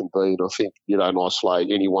that they can be. And I think you don't isolate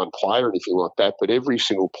any one player or anything like that, but every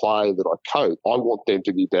single player that I coach, I want them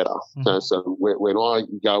to be better. Mm-hmm. So when I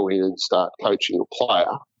go in and start coaching a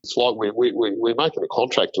player, it's like we're making a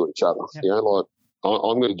contract to each other. Yep.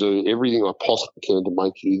 I'm going to do everything I possibly can to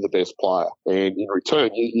make you the best player, and in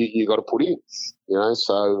return, you got to put in.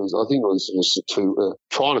 So I think it was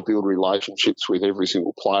trying to build relationships with every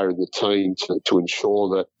single player in the team to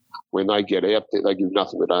ensure that when they get out there, they give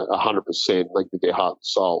nothing but 100%. They give their heart and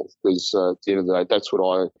soul, because at the end of the day, that's what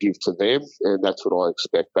I give to them, and that's what I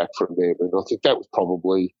expect back from them. And I think that was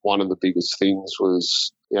probably one of the biggest things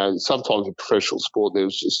was, sometimes in professional sport, there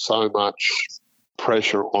was just so much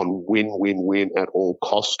pressure on win at all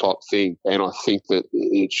cost type thing. And I think that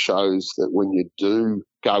it shows that when you do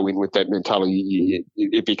go in with that mentality,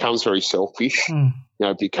 it becomes very selfish.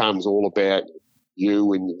 It becomes all about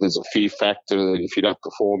you, and there's a fear factor that if you don't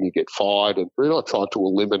perform, you get fired. And really I tried to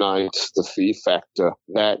eliminate the fear factor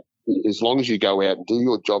that as long as you go out and do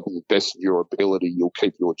your job to the best of your ability, you'll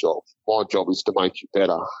keep your job. My job is to make you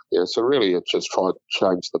better. So really it just tried to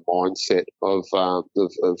change the mindset of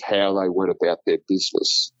how they went about their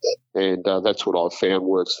business. And that's what I've found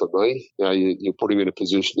works for me. You put him in a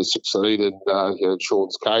position to succeed, and in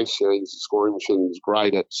Sean's case, he's a scoring machine. He was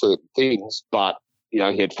great at certain things, but he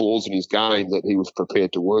had flaws in his game that he was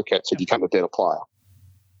prepared to work at to become a better player.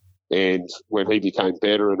 And when he became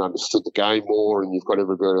better and understood the game more, and you've got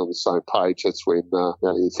everybody on the same page, that's when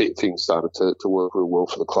things started to work real well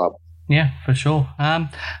for the club. Yeah, for sure.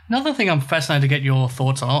 Another thing I'm fascinated to get your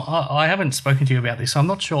thoughts on, I haven't spoken to you about this, so I'm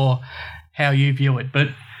not sure how you view it, but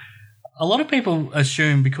a lot of people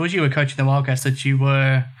assume because you were coaching the Wildcats that you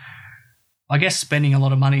were, I guess, spending a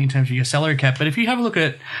lot of money in terms of your salary cap. But if you have a look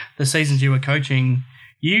at the seasons you were coaching,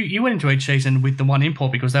 you went into each season with the one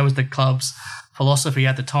import because that was the club's philosophy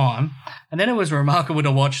at the time. And then it was remarkable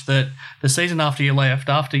to watch that the season after you left,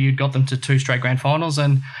 after you'd got them to 2 straight grand finals,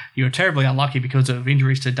 and you were terribly unlucky because of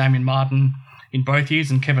injuries to Damien Martin in both years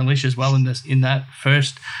and Kevin Lish as well in that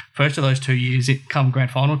first of those 2 years come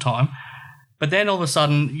grand final time. But then all of a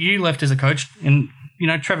sudden you left as a coach, and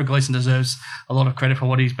Trevor Gleeson deserves a lot of credit for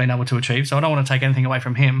what he's been able to achieve, so I don't want to take anything away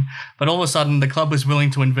from him. But all of a sudden the club was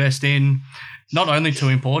willing to invest in not only 2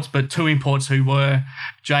 imports, but 2 imports who were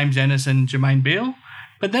James Ennis and Jermaine Beale.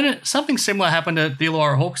 But then something similar happened at the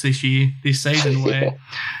Illawarra Hawks this season, where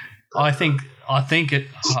I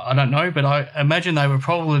don't know, but I imagine they were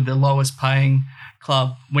probably the lowest paying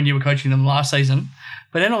club when you were coaching them last season.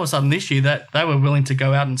 But then all of a sudden this year that they were willing to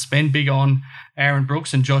go out and spend big on Aaron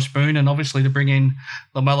Brooks and Josh Boone, and obviously to bring in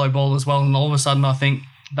LaMelo Ball as well. And all of a sudden I think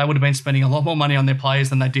they would have been spending a lot more money on their players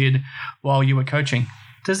than they did while you were coaching.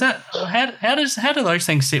 How do those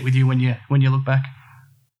things sit with you when you look back?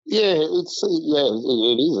 Yeah, it is.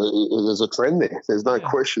 There's a trend there. There's no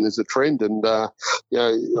question. There's a trend, and I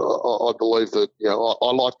believe that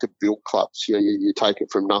I like to build clubs. You take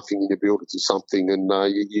it from nothing and you build it to something, and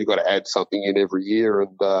you got to add something in every year.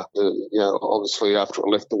 And obviously after I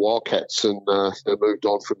left the Wildcats and moved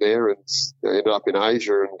on from there and ended up in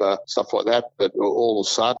Asia and stuff like that. But all of a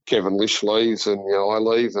sudden Kevin Lish leaves and I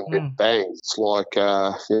leave, and then bang, it's like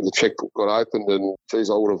the checkbook got opened, and geez,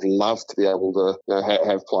 I would have loved to be able to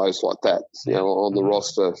have players like that, on the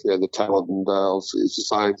roster, the talent, and it's the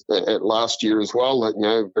same at last year as well.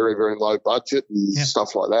 Very, very low budget and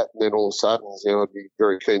stuff like that. And then all of a sudden, I'd be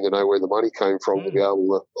very keen to know where the money came from to be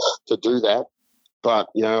able to do that. But,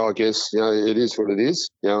 I guess, it is what it is.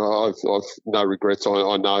 I've no regrets.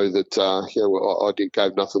 I know that, I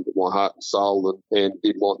gave nothing but my heart and soul and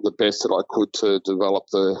did the best that I could to develop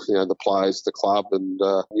the players, the club. And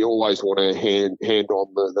you always want to hand on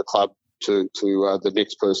the club to the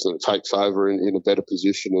next person that takes over in a better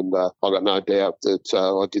position. And I've got no doubt that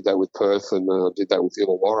I did that with Perth and I did that with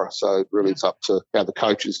Illawarra. So really it's up to how the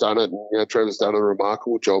coach has done it. And Trevor's done a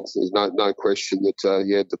remarkable job. There's no question that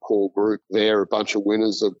you had the core group there, a bunch of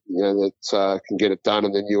winners that can get it done.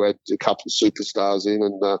 And then you add a couple of superstars in,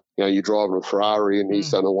 and you're driving a Ferrari, and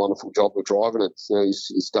he's done a wonderful job of driving it.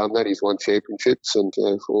 He's done that. He's won championships, and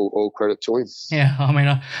all credit to him. Yeah, I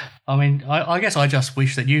mean, I mean, I guess I just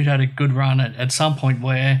wish that you'd had a good run at some point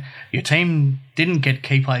where your team didn't get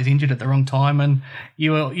key players injured at the wrong time, and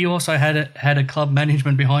you also had a club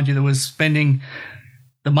management behind you that was spending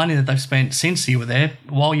the money that they've spent since you were there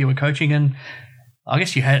while you were coaching. And I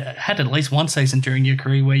guess you had at least one season during your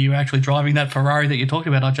career where you were actually driving that Ferrari that you talked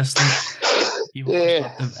about. I just think you've got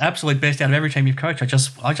the absolute best out of every team you've coached.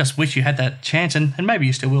 I just wish you had that chance, and maybe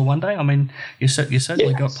you still will one day. I mean, you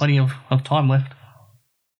certainly got plenty of time left.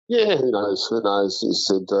 Yeah, who knows? He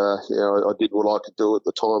said, I did what I could do at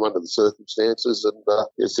the time under the circumstances, and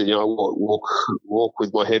he said, walk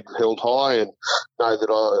with my head held high, and know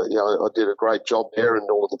that I did a great job there and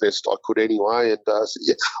all the best I could anyway. And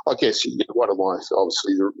I guess one of my,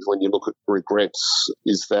 obviously, when you look at regrets,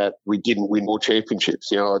 is that we didn't win more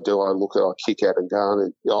championships. I kick out and go,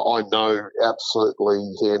 and I know absolutely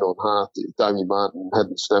hand on heart that if Damien Martin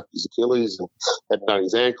hadn't snapped his Achilles and hadn't done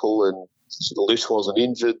his ankle and the list wasn't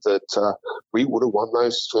injured, that we would have won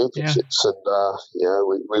those championships. Yeah.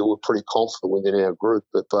 And, we were pretty confident within our group.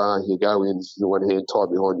 But you go in, one hand tied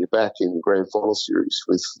behind your back in the grand final series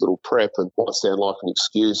with little prep, and might sound like an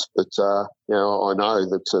excuse, but I know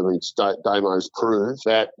that Damo's proved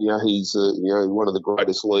that he's one of the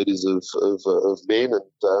greatest leaders of men,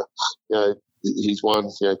 and he's won.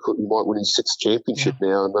 He might win his 6th championship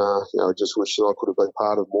now, and I just wish that I could have been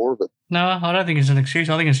part of more of it. No, I don't think it's an excuse.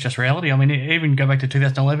 I think it's just reality. I mean, even go back to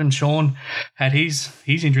 2011, Sean had his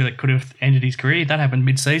injury that could have ended his career. That happened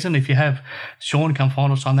mid-season. If you have Sean come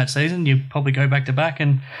finals time that season, you probably go back to back,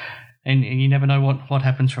 and you never know what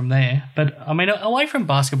happens from there. But I mean, away from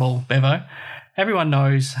basketball, Bevo, everyone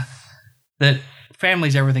knows that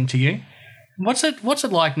family's everything to you. What's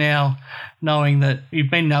it like now, knowing that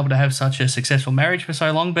you've been able to have such a successful marriage for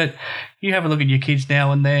so long, but you have a look at your kids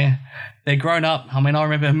now and they're grown up. I mean, I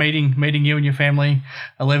remember meeting you and your family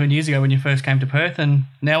 11 years ago when you first came to Perth, and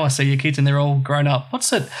now I see your kids and they're all grown up.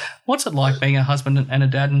 What's it like being a husband and a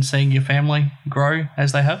dad and seeing your family grow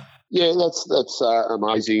as they have? Yeah, that's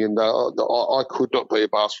amazing, and I could not be a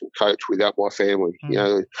basketball coach without my family.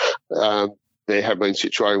 There have been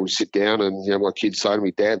situations where we sit down and my kids say to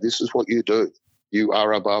me, "Dad, this is what you do. You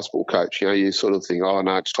are a basketball coach." You sort of think, "Oh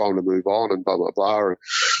no, it's time to move on," and blah blah blah.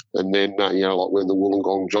 And then like when the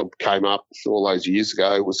Wollongong job came up all those years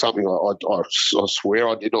ago, it was something I swear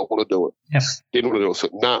I did not want to do it. Yep. Didn't want to do it. So,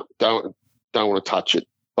 no, don't want to touch it.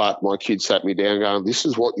 But my kids sat me down going, "This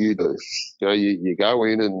is what you do. You go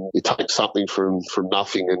in and you take something from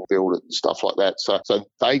nothing and build it," and stuff like that. So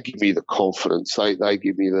they give me the confidence. They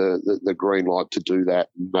give me the green light to do that.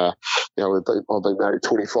 And, I've been married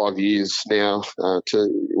 25 years now to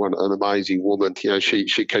an amazing woman. She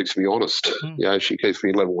keeps me honest. She keeps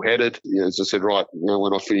me level-headed. As I said,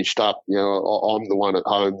 when I finished up, I'm the one at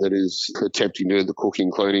home that is attempting to do the cooking,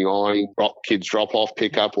 cleaning, ironing, kids drop off,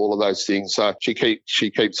 pick up, all of those things. So she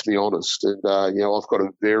keeps me honest, and I've got a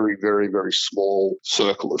very, very, very small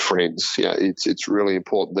circle of friends. It's really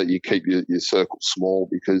important that you keep your circle small,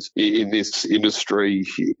 because in this industry,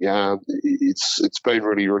 it's been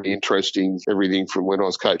really, really interesting. Everything from when I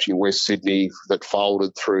was coaching West Sydney that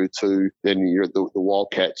folded through to then you're the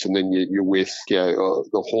Wildcats, and then you're with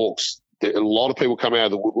the Hawks. A lot of people come out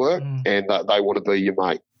of the woodwork and they want to be your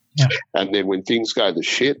mate. Yeah. And then when things go to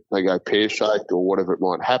shit, they go pear-shaped or whatever it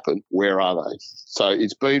might happen, where are they? So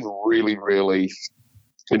it's been really, really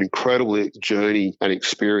an incredible journey and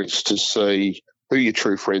experience to see who your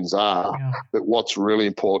true friends are. Yeah. But what's really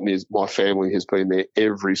important is my family has been there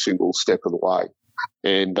every single step of the way.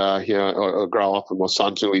 And, I grow up and my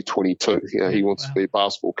son's only 22. He wants to be a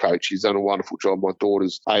basketball coach. He's done a wonderful job. My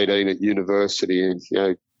daughter's 18 at university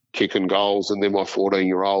and, kicking goals, and then my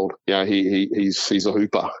 14-year-old, he's a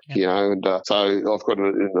hooper, and so I've got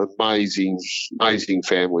an amazing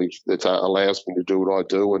family that allows me to do what I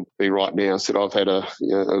do. And right now, I've had a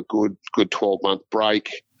good 12-month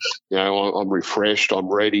break. I'm refreshed, I'm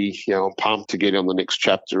ready, I'm pumped to get on the next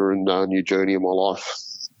chapter and new journey in my life.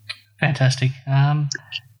 Fantastic.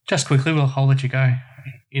 Just quickly, I'll let you go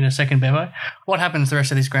in a second, Bevo. What happens the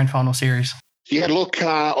rest of this grand final series? Yeah, look,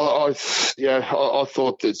 I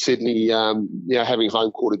thought that Sydney, having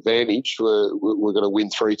home court advantage, we're going to win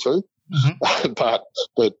 3-2. Mm-hmm. but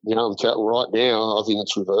I'm telling you right now, I think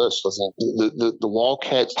it's reversed. I think the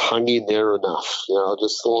Wildcats hung in there enough. I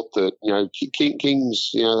just thought that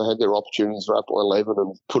Kings, they had their opportunities, they're up by 11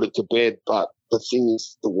 and put it to bed, but the thing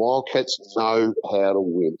is, the Wildcats know how to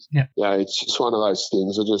win. Yeah. It's just one of those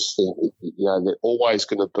things. I just think, they're always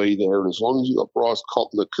going to be there. And as long as you've got Bryce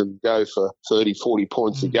Cotton that can go for 30, 40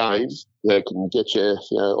 points a game, that can get you,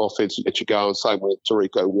 offense, get you going. Same with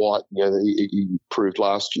Tarico White. He proved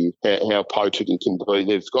last year how potent he can be.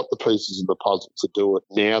 They've got the pieces of the puzzle to do it.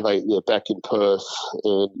 Now they're back in Perth,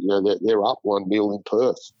 and they're up 1-0 in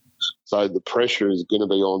Perth. So the pressure is going to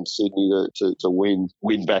be on Sydney to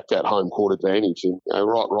win back that home court advantage. And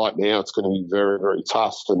right now it's going to be very, very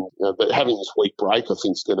tough. And but having this week break, I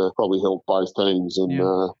think, is going to probably help both teams. And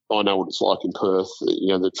I know what it's like in Perth.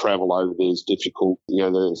 The travel over there is difficult.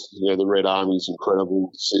 The Red Army is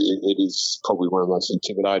incredible. It is probably one of the most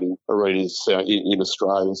intimidating arenas in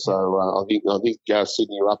Australia. So I think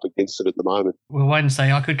Sydney are up against it at the moment. We'll wait and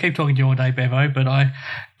see. I could keep talking to you all day, Bevo, but I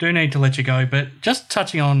do need to let you go. But just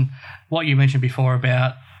touching on what you mentioned before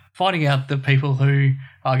about finding out the people who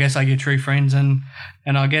I guess are your true friends, and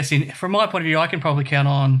I guess from my point of view, I can probably count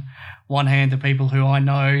on one hand the people who I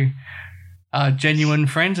know are genuine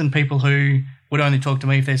friends and people who would only talk to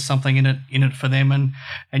me if there's something in it for them.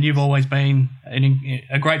 And you've always been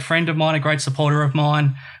a great friend of mine, a great supporter of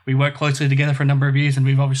mine. We worked closely together for a number of years, and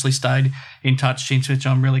we've obviously stayed in touch since, which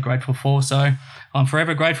I'm really grateful for. So I'm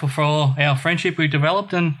forever grateful for our friendship we've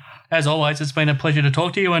developed, and as always, it's been a pleasure to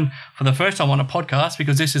talk to you, and for the first time on a podcast,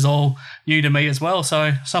 because this is all new to me as well,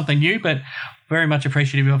 so something new, but very much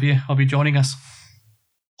appreciative of you joining us.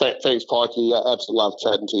 Thanks, Pikey. Absolutely love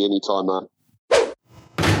chatting to you anytime, mate.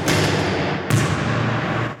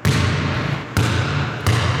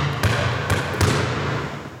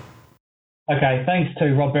 Okay, thanks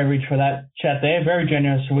to Rob Beveridge for that chat there. Very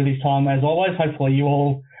generous with his time, as always. Hopefully you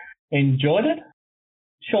all enjoyed it.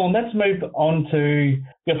 Sean, let's move on to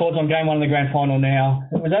your thoughts on Game 1 of the Grand Final now.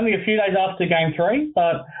 It was only a few days after Game 3,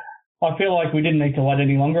 but I feel like we didn't need to wait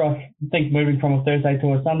any longer. I think moving from a Thursday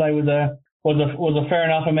to a Sunday was a fair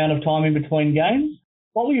enough amount of time in between games.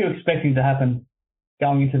 What were you expecting to happen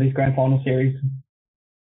going into this Grand Final series?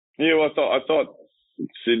 Yeah, well, I thought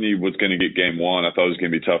Sydney was going to get Game 1. I thought it was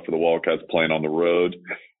going to be tough for the Wildcats playing on the road.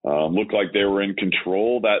 Looked like they were in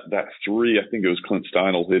control. That three, I think it was Clint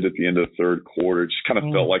Steinel hit at the end of the third quarter. It just kind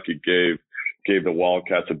of felt like it gave the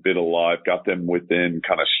Wildcats a bit of life, got them within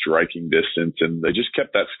kind of striking distance, and they just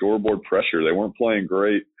kept that scoreboard pressure. They weren't playing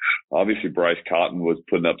great. Obviously, Bryce Cotton was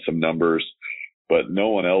putting up some numbers, but no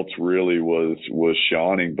one else really was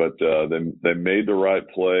shining. But they made the right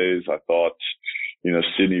plays. I thought,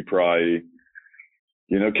 Sydney probably.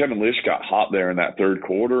 Kevin Lisch got hot there in that third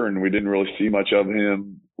quarter, and we didn't really see much of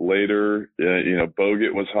him later.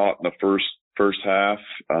 Bogut was hot in the first half.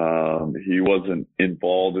 He wasn't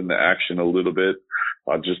involved in the action a little bit.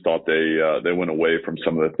 I just thought they went away from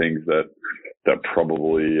some of the things that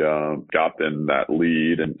probably got them that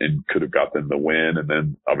lead and could have got them the win. And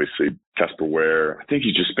then obviously Casper Ware, I think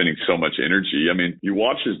he's just spending so much energy. I mean, you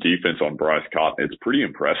watch his defense on Bryce Cotton, it's pretty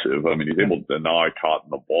impressive. I mean, he's able to deny Cotton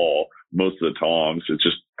the ball most of the times. It's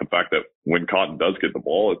just the fact that when Cotton does get the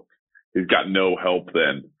ball, he's got no help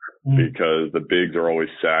then because the bigs are always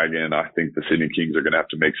sagging. I think the Sydney Kings are going to have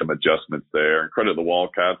to make some adjustments there. And credit the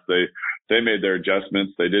Wildcats. They made their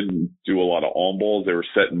adjustments. They didn't do a lot of on balls. They were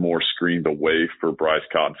setting more screens away for Bryce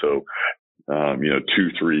Cotton. So,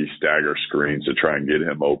 2-3 stagger screens to try and get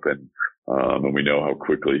him open. And we know how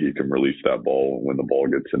quickly he can release that ball when the ball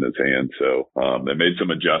gets in his hand. So, they made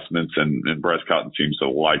some adjustments, and Bryce Cotton seems to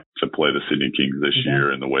like to play the Sydney Kings this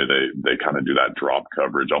year in the way they kind of do that drop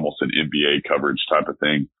coverage, almost an NBA coverage type of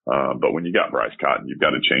thing. But when you got Bryce Cotton, you've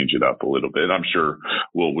got to change it up a little bit. I'm sure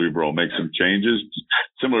Will Weaver will make some changes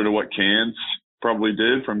similar to what Cairns probably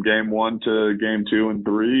did from Game 1 to Game 2 and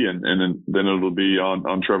 3. And then it'll be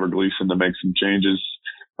on Trevor Gleeson to make some changes,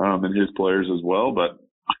 and his players as well. But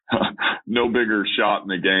no bigger shot in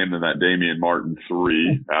the game than that Damian Martin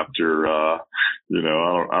 3 after, I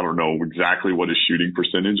don't know exactly what his shooting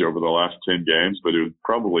percentage over the last 10 games, but it was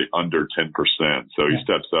probably under 10%. So he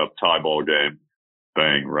steps up, tie ball game,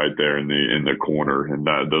 bang, right there in the corner. And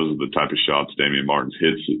those are the type of shots Damian Martin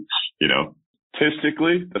hits.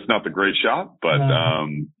 Statistically, that's not the great shot, but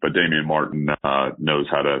Damian Martin knows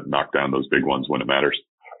how to knock down those big ones when it matters.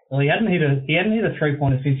 Well, he hadn't hit a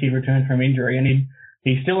 3-pointer since he returned from injury, and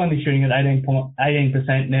he's still only shooting at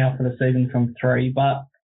 18% now for the season from 3. But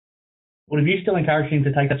would have you still encouraged him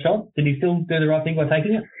to take that shot? Did he still do the right thing by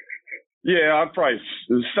taking it? Yeah, I'd probably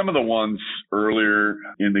some of the ones earlier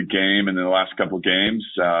in the game and in the last couple of games,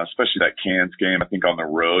 especially that Cairns game, I think on the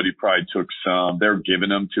road, he probably took some. They were giving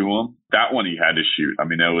them to him. That one he had to shoot. I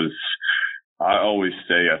mean, I always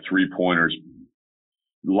say a 3-pointer's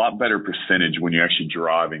lot better percentage when you actually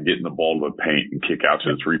drive and get in the ball to the paint and kick out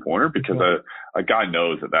to the 3-pointer, because a guy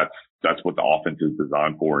knows that's what the offense is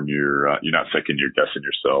designed for, and you're not guessing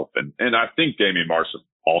yourself. And I think Damian Marshall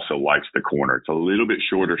also likes the corner. It's a little bit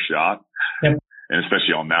shorter shot. Yep. And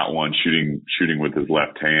especially on that one, shooting with his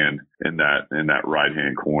left hand in that right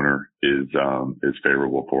hand corner is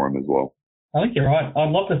favorable for him as well. I think you're right.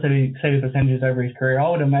 I'd love to see the percentages over his career. I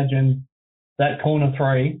would imagine that corner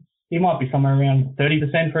three, he might be somewhere around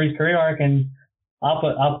 30% for his career. I reckon up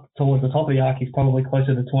towards the top of the arc, he's probably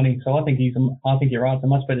closer to 20. So I think you're right. It's a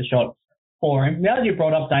much better shot for him. Now that you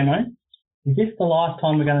brought up Damo, is this the last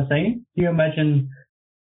time we're going to see him? Do you imagine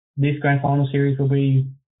this grand final series will be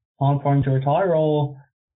time for him to retire, or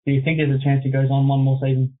do you think there's a chance he goes on one more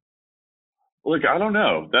season? Look, I don't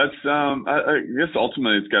know. That's I guess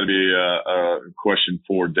ultimately it's got to be a question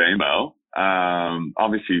for Damo.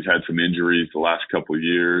 Obviously he's had some injuries the last couple of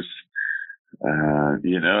years.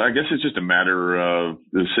 I guess it's just a matter of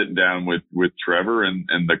sitting down with Trevor and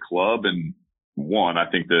the club. And one, I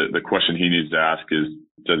think the question he needs to ask is,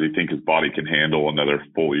 does he think his body can handle another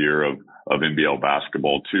full year of NBL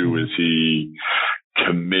basketball? Two, is he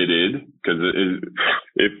committed? Because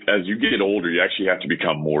if as you get older, you actually have to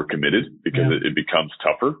become more committed, because it becomes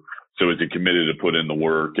tougher. So is he committed to put in the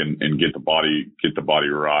work and get the body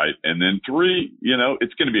right? And then three,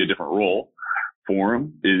 it's going to be a different role for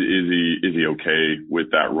him. Is he okay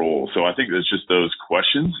with that role? So I think it's just those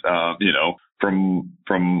questions. From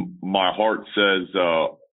my heart says,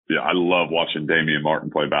 I love watching Damian Martin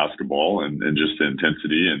play basketball and just the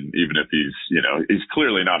intensity. And even if he's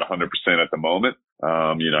clearly not 100% at the moment,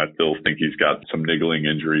 I still think he's got some niggling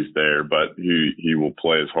injuries there, but he will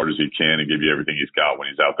play as hard as he can and give you everything he's got when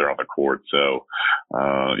he's out there on the court. So,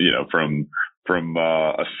 from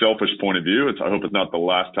a selfish point of view, I hope it's not the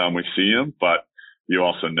last time we see him, but you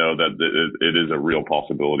also know that it is a real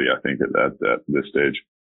possibility, I think, at this stage.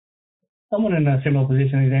 Someone in a similar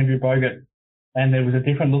position is Andrew Bogut, and there was a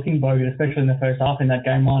different looking Bogut, especially in the first half in that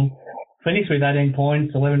game one. Finished with 18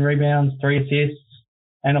 points, 11 rebounds, 3 assists,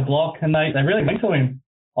 and a block, and they really went to him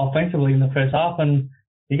offensively in the first half, and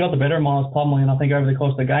he got the better of Miles Plumlee, and I think over the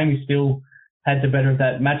course of the game he still had the better of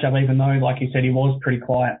that matchup, even though, like you said, he was pretty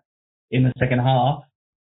quiet in the second half.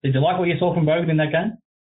 Did you like what you saw from Bogut in that game?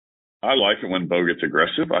 I like it when Bogut's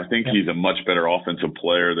aggressive. I think he's a much better offensive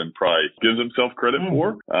player than probably gives himself credit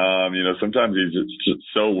for. Sometimes he's just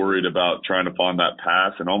so worried about trying to find that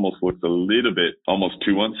pass and almost looks a little bit almost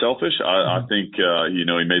too unselfish. I think,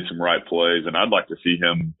 he made some right plays, and I'd like to see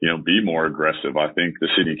him, be more aggressive. I think the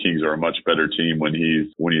Sydney Kings are a much better team when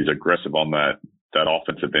he's aggressive on that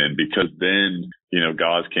offensive end, because then,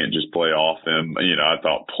 guys can't just play off him. I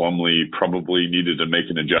thought Plumlee probably needed to make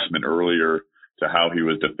an adjustment earlier to how he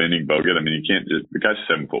was defending Bogut. I mean, the guy's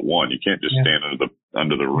 7'1". You can't just stand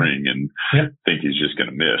under the ring and think he's just going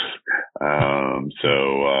to miss.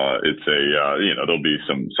 It's there'll be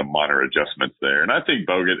some minor adjustments there. And I think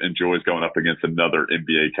Bogut enjoys going up against another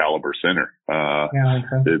NBA caliber center.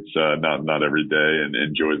 It's not every day, and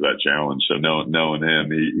enjoys that challenge. So knowing him,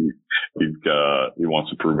 he wants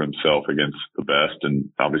to prove himself against the best. And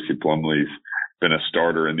obviously Plumlee's been a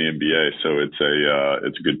starter in the NBA. So it's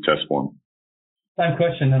a good test for him. Same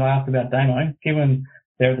question that I asked about Damo. Given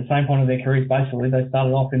they're at the same point of their careers, basically, they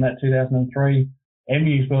started off in that 2003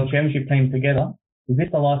 MU's World Championship team together. Is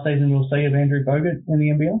this the last season we'll see of Andrew Bogut in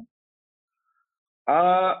the NBL?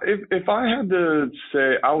 If I had to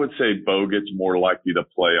say, I would say Bogut's more likely to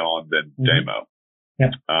play on than Damo.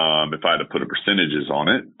 Yep. If I had to put percentages on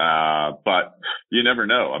it. But you never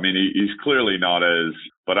know. I mean, he's clearly not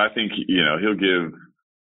but I think, he'll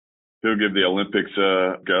give the Olympics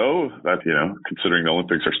a go. That, considering the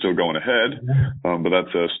Olympics are still going ahead. But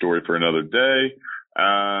that's a story for another day.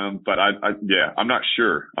 But I'm not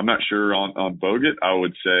sure. I'm not sure on Bogut. I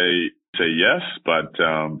would say yes, but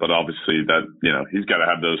obviously that, he's got to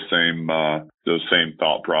have those same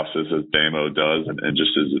thought process as Damo does, and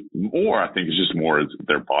just I think it's just more as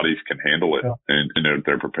their bodies can handle it, and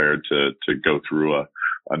they're prepared to go through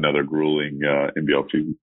another grueling NBL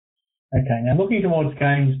season. Okay, now looking towards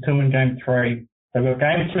games 2 and game 3. So we've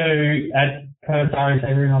got game 2 at Perth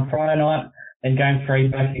Arena on Friday night, and game 3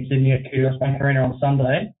 back in Sydney at Kudos Bank Arena on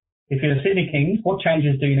Sunday. If you're the Sydney Kings, what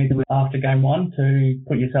changes do you need to do after game 1 to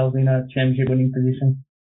put yourselves in a championship winning position?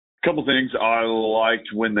 A couple things I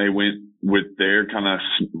liked when they went with their kind of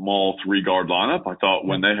small 3-guard lineup. I thought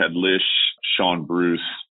when they had Lish, Sean Bruce,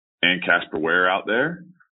 and Casper Ware out there,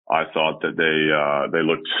 I thought that they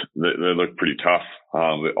looked pretty tough.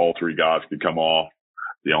 All 3 guys could come off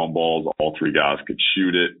the on balls. All 3 guys could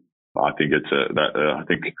shoot it. I think I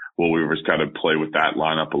think Will Weaver's kind of play with that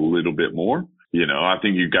lineup a little bit more. I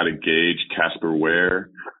think you've got to gauge Casper Ware,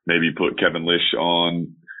 maybe put Kevin Lisch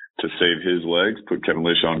on to save his legs, put Kevin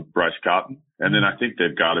Lisch on Bryce Cotton. And then I think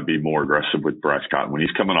they've got to be more aggressive with Bryce Cotton. When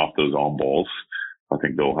he's coming off those on balls, I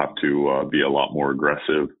think they'll have to be a lot more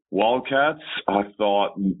aggressive. Wildcats, I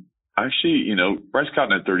thought, actually, Bryce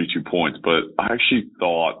Cotton had 32 points, but I actually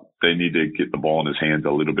thought they need to get the ball in his hands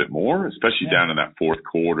a little bit more, especially down in that fourth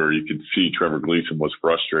quarter. You could see Trevor Gleason was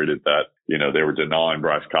frustrated that, they were denying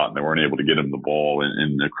Bryce Cotton. They weren't able to get him the ball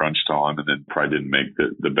in the crunch time, and then probably didn't make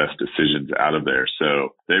the best decisions out of there.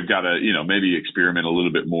 So they've got to, maybe experiment a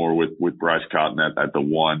little bit more with Bryce Cotton at the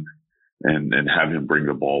one and have him bring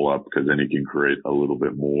the ball up, because then he can create a little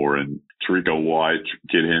bit more. And Tarico White,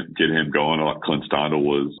 get him going. Clint Steindl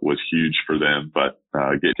was huge for them, but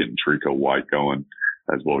getting Tarico White going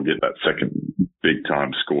as well, get that second big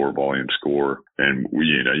time volume score. And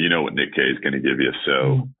you know what Nick Kay is going to give you.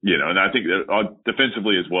 So, and I think that,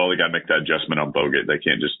 defensively as well, they got to make that adjustment on Bogut. They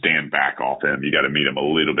can't just stand back off him. You got to meet him a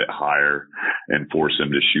little bit higher and force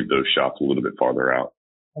him to shoot those shots a little bit farther out.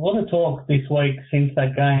 A lot of talk this week since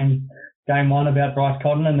that game one about Bryce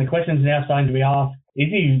Cotton, and the question's now starting to be asked, is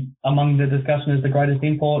he among the discussion as the greatest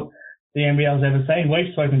import the NBL's ever seen?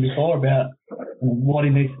 We've spoken before about what he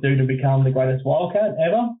needs to do to become the greatest Wildcat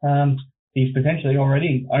ever. He's potentially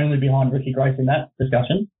already only behind Ricky Grace in that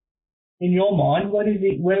discussion. In your mind, where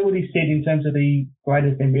would he sit in terms of the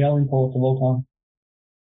greatest NBL imports of all time?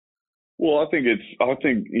 Well, I think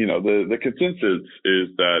the consensus is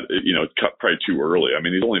that, it's cut probably too early. I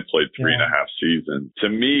mean, he's only played 3.5 seasons. To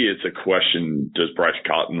me, it's a question, does Bryce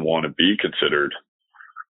Cotton want to be considered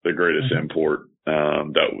the greatest import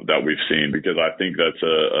that we've seen? Because I think that's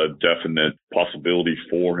a definite possibility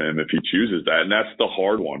for him if he chooses that. And that's the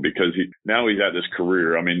hard one, because now he's at this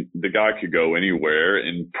career. I mean, the guy could go anywhere,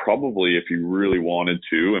 and probably if he really wanted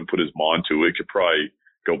to and put his mind to it, could probably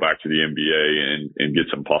go back to the NBA and get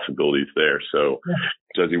some possibilities there. So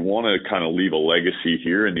does he want to kind of leave a legacy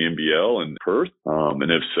here in the NBL and Perth? And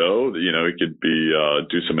if so, he could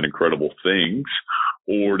do some incredible things.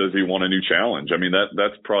 Or does he want a new challenge? I mean,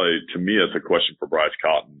 that's probably, to me, that's a question for Bryce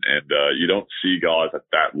Cotton. And you don't see guys at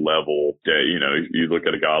that level. You look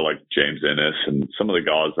at a guy like James Ennis and some of the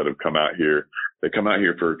guys that have come out here. They come out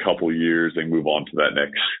here for a couple of years and move on to that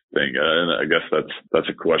next thing. And I guess that's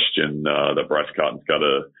a question that Bryce Cotton's got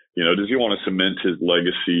to, does he want to cement his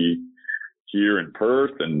legacy here in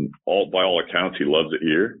Perth? And by all accounts, he loves it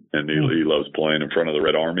here, and he loves playing in front of the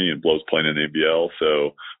Red Army and loves playing in the NBL.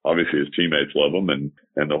 So obviously his teammates love him, and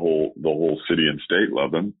the whole city and state love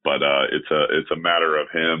him. But it's a matter of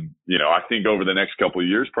him. I think over the next couple of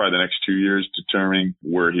years, probably the next 2 years, determining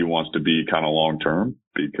where he wants to be kind of long term.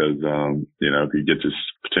 Because if he gets his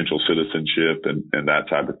potential citizenship and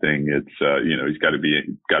that type of thing, it's he's got to be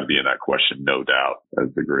in that question, no doubt,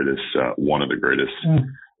 as the greatest, one of the greatest.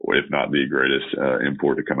 If not the greatest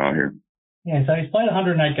import to come out here. Yeah, so he's played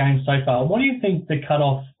 108 games so far. What do you think the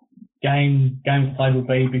cutoff games played would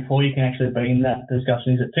be before you can actually be in that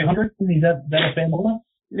discussion? Is it 200? Is that a fair number?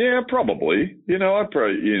 Yeah, probably. You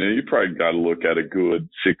probably got to look at a good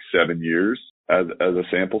 6-7 years as a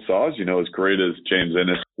sample size. As great as James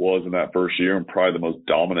Ennis was in that first year, and probably the most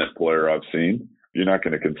dominant player I've seen, you're not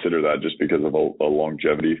going to consider that just because of a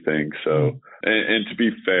longevity thing. So, and to be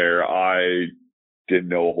fair, I didn't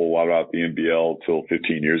know a whole lot about the NBL till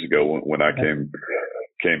 15 years ago when I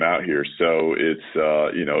came out here. So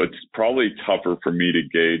it's probably tougher for me to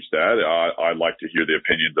gauge that. I'd like to hear the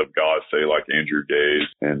opinions of guys, say like Andrew Gaze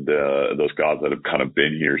and those guys that have kind of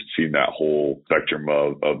been here, seen that whole spectrum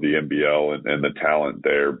of the NBL and the talent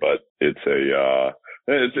there. But it's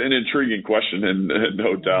an intriguing question, and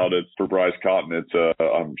no doubt it's for Bryce Cotton.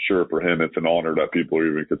 I'm sure for him, it's an honor that people are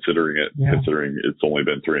even considering it, considering it's only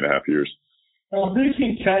been 3.5 years. Well, who's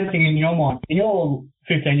he chasing in your mind? In your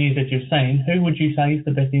 15 years that you've seen, who would you say is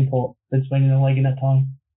the best import that's been in the league in that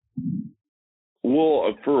time?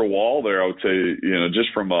 Well, for a while there, I would say,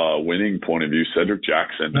 just from a winning point of view, Cedric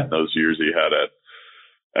Jackson in those years he had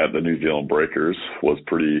at the New Zealand Breakers was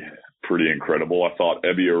pretty incredible. I thought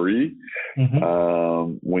Ebiori,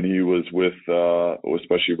 when he was with,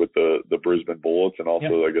 especially with the Brisbane Bullets and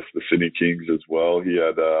also I guess the Sydney Kings as well, he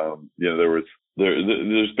had,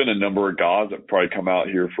 there's been a number of guys that probably come out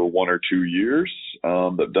here for 1 or 2 years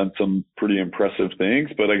that done some pretty impressive things.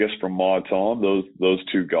 But I guess from my time, those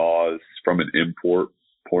two guys from an import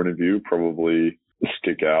point of view probably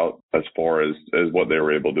stick out as far as what they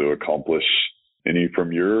were able to accomplish. Any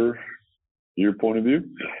from your point of view?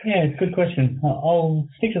 Yeah, it's a good question. I'll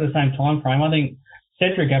stick to the same time frame. I think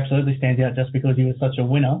Cedric absolutely stands out just because he was such a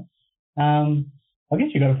winner. I guess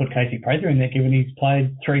you've got to put Casey Prather in there, given he's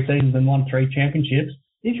played 3 seasons and won 3 championships.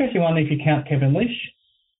 interesting one if you count Kevin Lisch.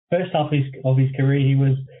 First half of his career, he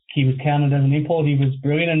was counted as an import. He was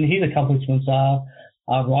brilliant, and his accomplishments are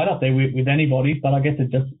right up there with anybody. But I guess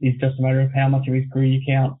it's just a matter of how much of his career you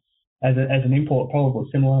count as an import, probably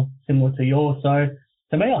similar to yours. So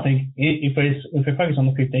to me, I think if we focus on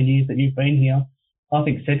the 15 years that you've been here, I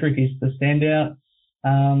think Cedric is the standout,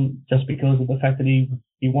 just because of the fact that he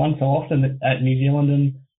won so often at New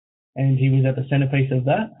Zealand and he was at the centrepiece of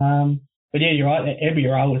that. But yeah, you're right.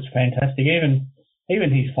 Ebiara was fantastic. Even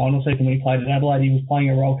his final season when he played at Adelaide, he was playing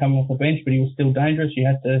a role coming off the bench, but he was still dangerous. You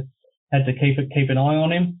had to keep an eye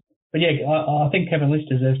on him. But yeah, I think Kevin Lisch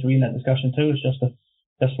deserves to be in that discussion too. It's just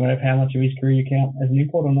a matter of how much of his career you count as an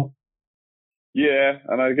import or not. Yeah,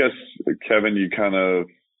 and I guess Kevin, you kind of,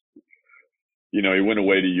 he went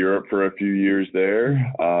away to Europe for a few years there,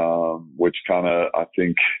 which kind of I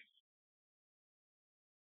think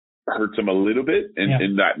hurts him a little bit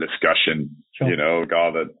in that discussion. Sure. A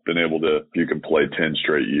guy that's been able to, you can play 10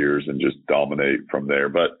 straight years and just dominate from there.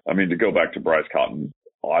 But I mean, to go back to Bryce Cotton,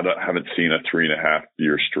 I haven't seen a 3.5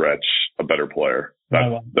 year stretch a better player.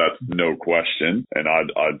 That's no question. And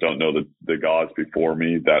I don't know the guys before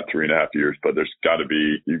me that 3.5 years, but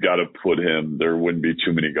you got to put him, there wouldn't be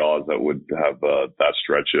too many guys that would have that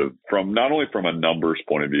stretch of, from not only from a numbers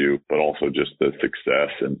point of view, but also just the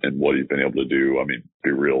success and what he's been able to do. I mean,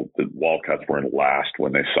 be real, the Wildcats were in last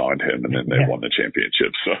when they signed him and then they won the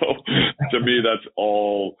championship. So to me, that's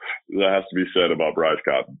all that has to be said about Bryce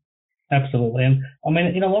Cotton. Absolutely. And I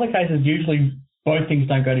mean, in a lot of cases, usually both things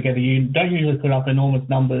don't go together. You don't usually put up enormous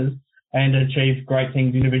numbers and achieve great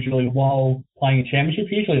things individually while playing a championship.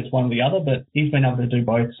 Usually it's one or the other, but he's been able to do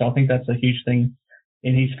both. So I think that's a huge thing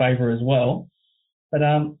in his favour as well. But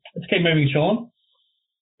let's keep moving, Sean.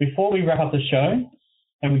 Before we wrap up the show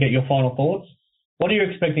and we get your final thoughts, what are you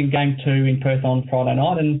expecting Game 2 in Perth on Friday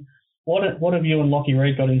night? And what have you and Lockie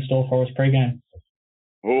Reed got in store for us pre-game?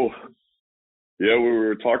 Oh, yeah, we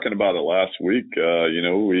were talking about it last week.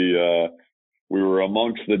 We were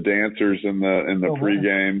amongst the dancers in the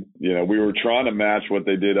pregame. We were trying to match what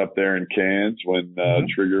they did up there in Cairns when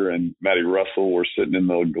Trigger and Matty Russell were sitting in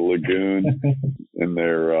the lagoon in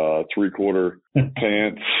their 3/4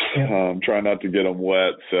 pants, trying not to get them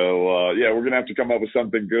wet. So we're gonna have to come up with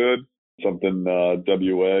something good, something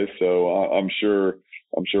WA. So I'm sure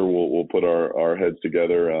we'll put our heads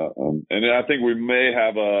together. And I think we may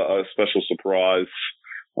have a special surprise.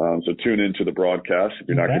 So tune into the broadcast. If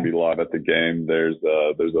you're not going to be live at the game, there's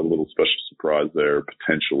a little special surprise there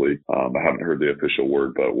potentially. I haven't heard the official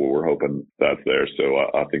word, but we're hoping that's there. So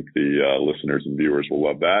I think the listeners and viewers will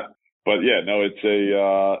love that. But yeah, no, I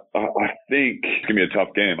think it's going to be a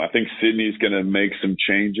tough game. I think Sydney's going to make some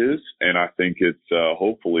changes, and I think it's,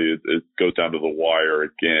 hopefully it goes down to the wire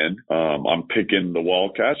again. I'm picking the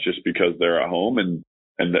Wildcats just because they're at home and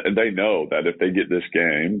they know that if they get this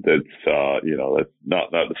game, that's, that's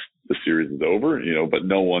not the series is over, but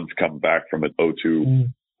no one's come back from an 0-2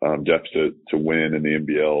 deficit to win in the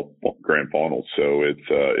NBL Grand Finals. So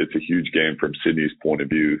it's a huge game from Sydney's point of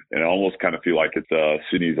view. And I almost kind of feel like it's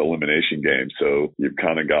Sydney's elimination game. So you've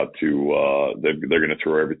kind of got to, they're going to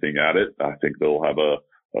throw everything at it. I think they'll have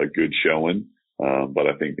a good showing. But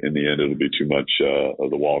I think in the end, it'll be too much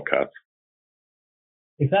of the Wildcats.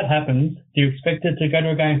 If that happens, do you expect it to go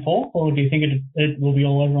to a Game 4, or do you think it will be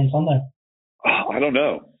all over on Sunday? I don't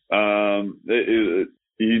know.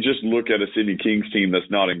 You just look at a Sydney Kings team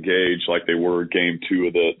that's not engaged like they were Game 2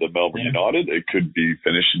 of the Melbourne United. It could be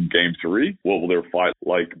finished in Game 3. What will their fight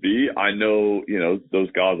like be? I know,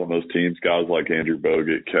 those guys on those teams, guys like Andrew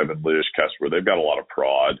Bogut, Kevin Lisch, Casper, they've got a lot of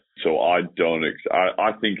pride. So I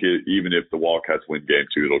think even if the Wildcats win Game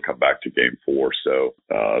 2, it'll come back to Game 4. So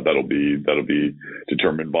that'll be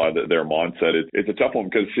determined by their mindset. It's a tough one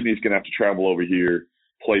because Sydney's going to have to travel over here,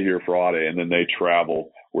 play here Friday, and then they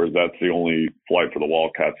travel. Whereas that's the only flight for the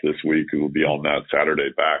Wildcats this week, who will be on that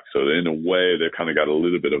Saturday back. So in a way, they've kind of got a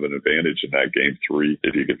little bit of an advantage in that Game 3,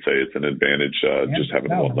 if you could say it's an advantage, just having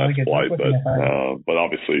one less flight. But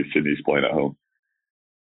obviously, Sydney's playing at home.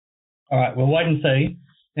 All right, we'll wait and see.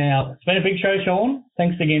 Now, it's been a big show, Sean.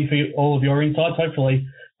 Thanks again for all of your insights. Hopefully,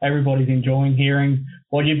 everybody's enjoying hearing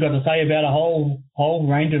what you've got to say about a whole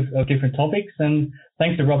range of different topics. And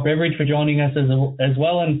thanks to Rob Beveridge for joining us as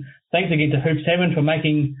well. And thanks again to Hoops Heaven for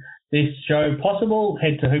making this show possible.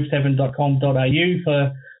 Head to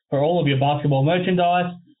hoopsheaven.com.au for all of your basketball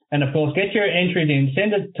merchandise. And, of course, get your entries in.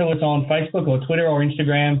 Send it to us on Facebook or Twitter or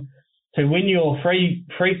Instagram to win your free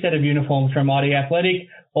set of uniforms from ID Athletic.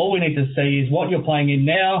 All we need to see is what you're playing in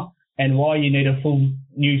now and why you need a full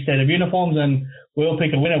new set of uniforms. And we'll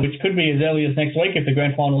pick a winner, which could be as early as next week if the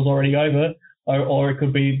grand final's already over, or it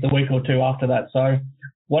could be the week or two after that. So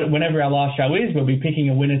whenever our last show is, we'll be picking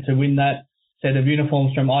a winner to win that set of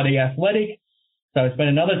uniforms from ID Athletic. So it's been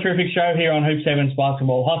another terrific show here on Hoop 7's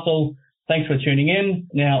Basketball Hustle. Thanks for tuning in.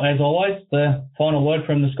 Now, as always, the final word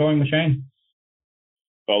from the scoring machine.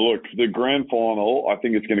 Look, the grand final, I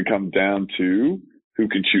think it's going to come down to who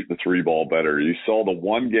can shoot the three ball better. You saw the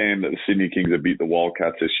one game that the Sydney Kings had beat the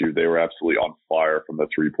Wildcats this year. They were absolutely on fire from the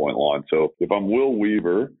 3-point line. So if I'm Will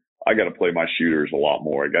Weaver, I got to play my shooters a lot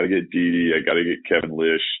more. I got to get Didi. I got to get Kevin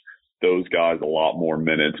Lish, those guys a lot more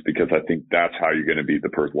minutes, because I think that's how you're going to beat the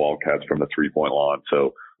Perth Wildcats from the 3-point line.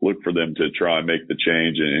 So look for them to try and make the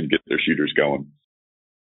change and get their shooters going.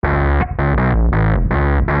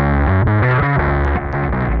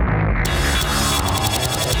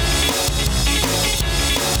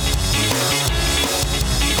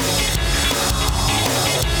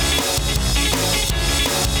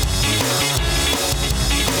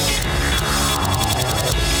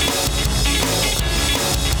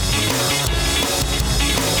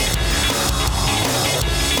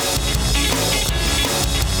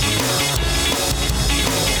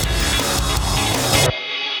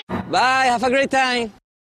 Bye, have a great time.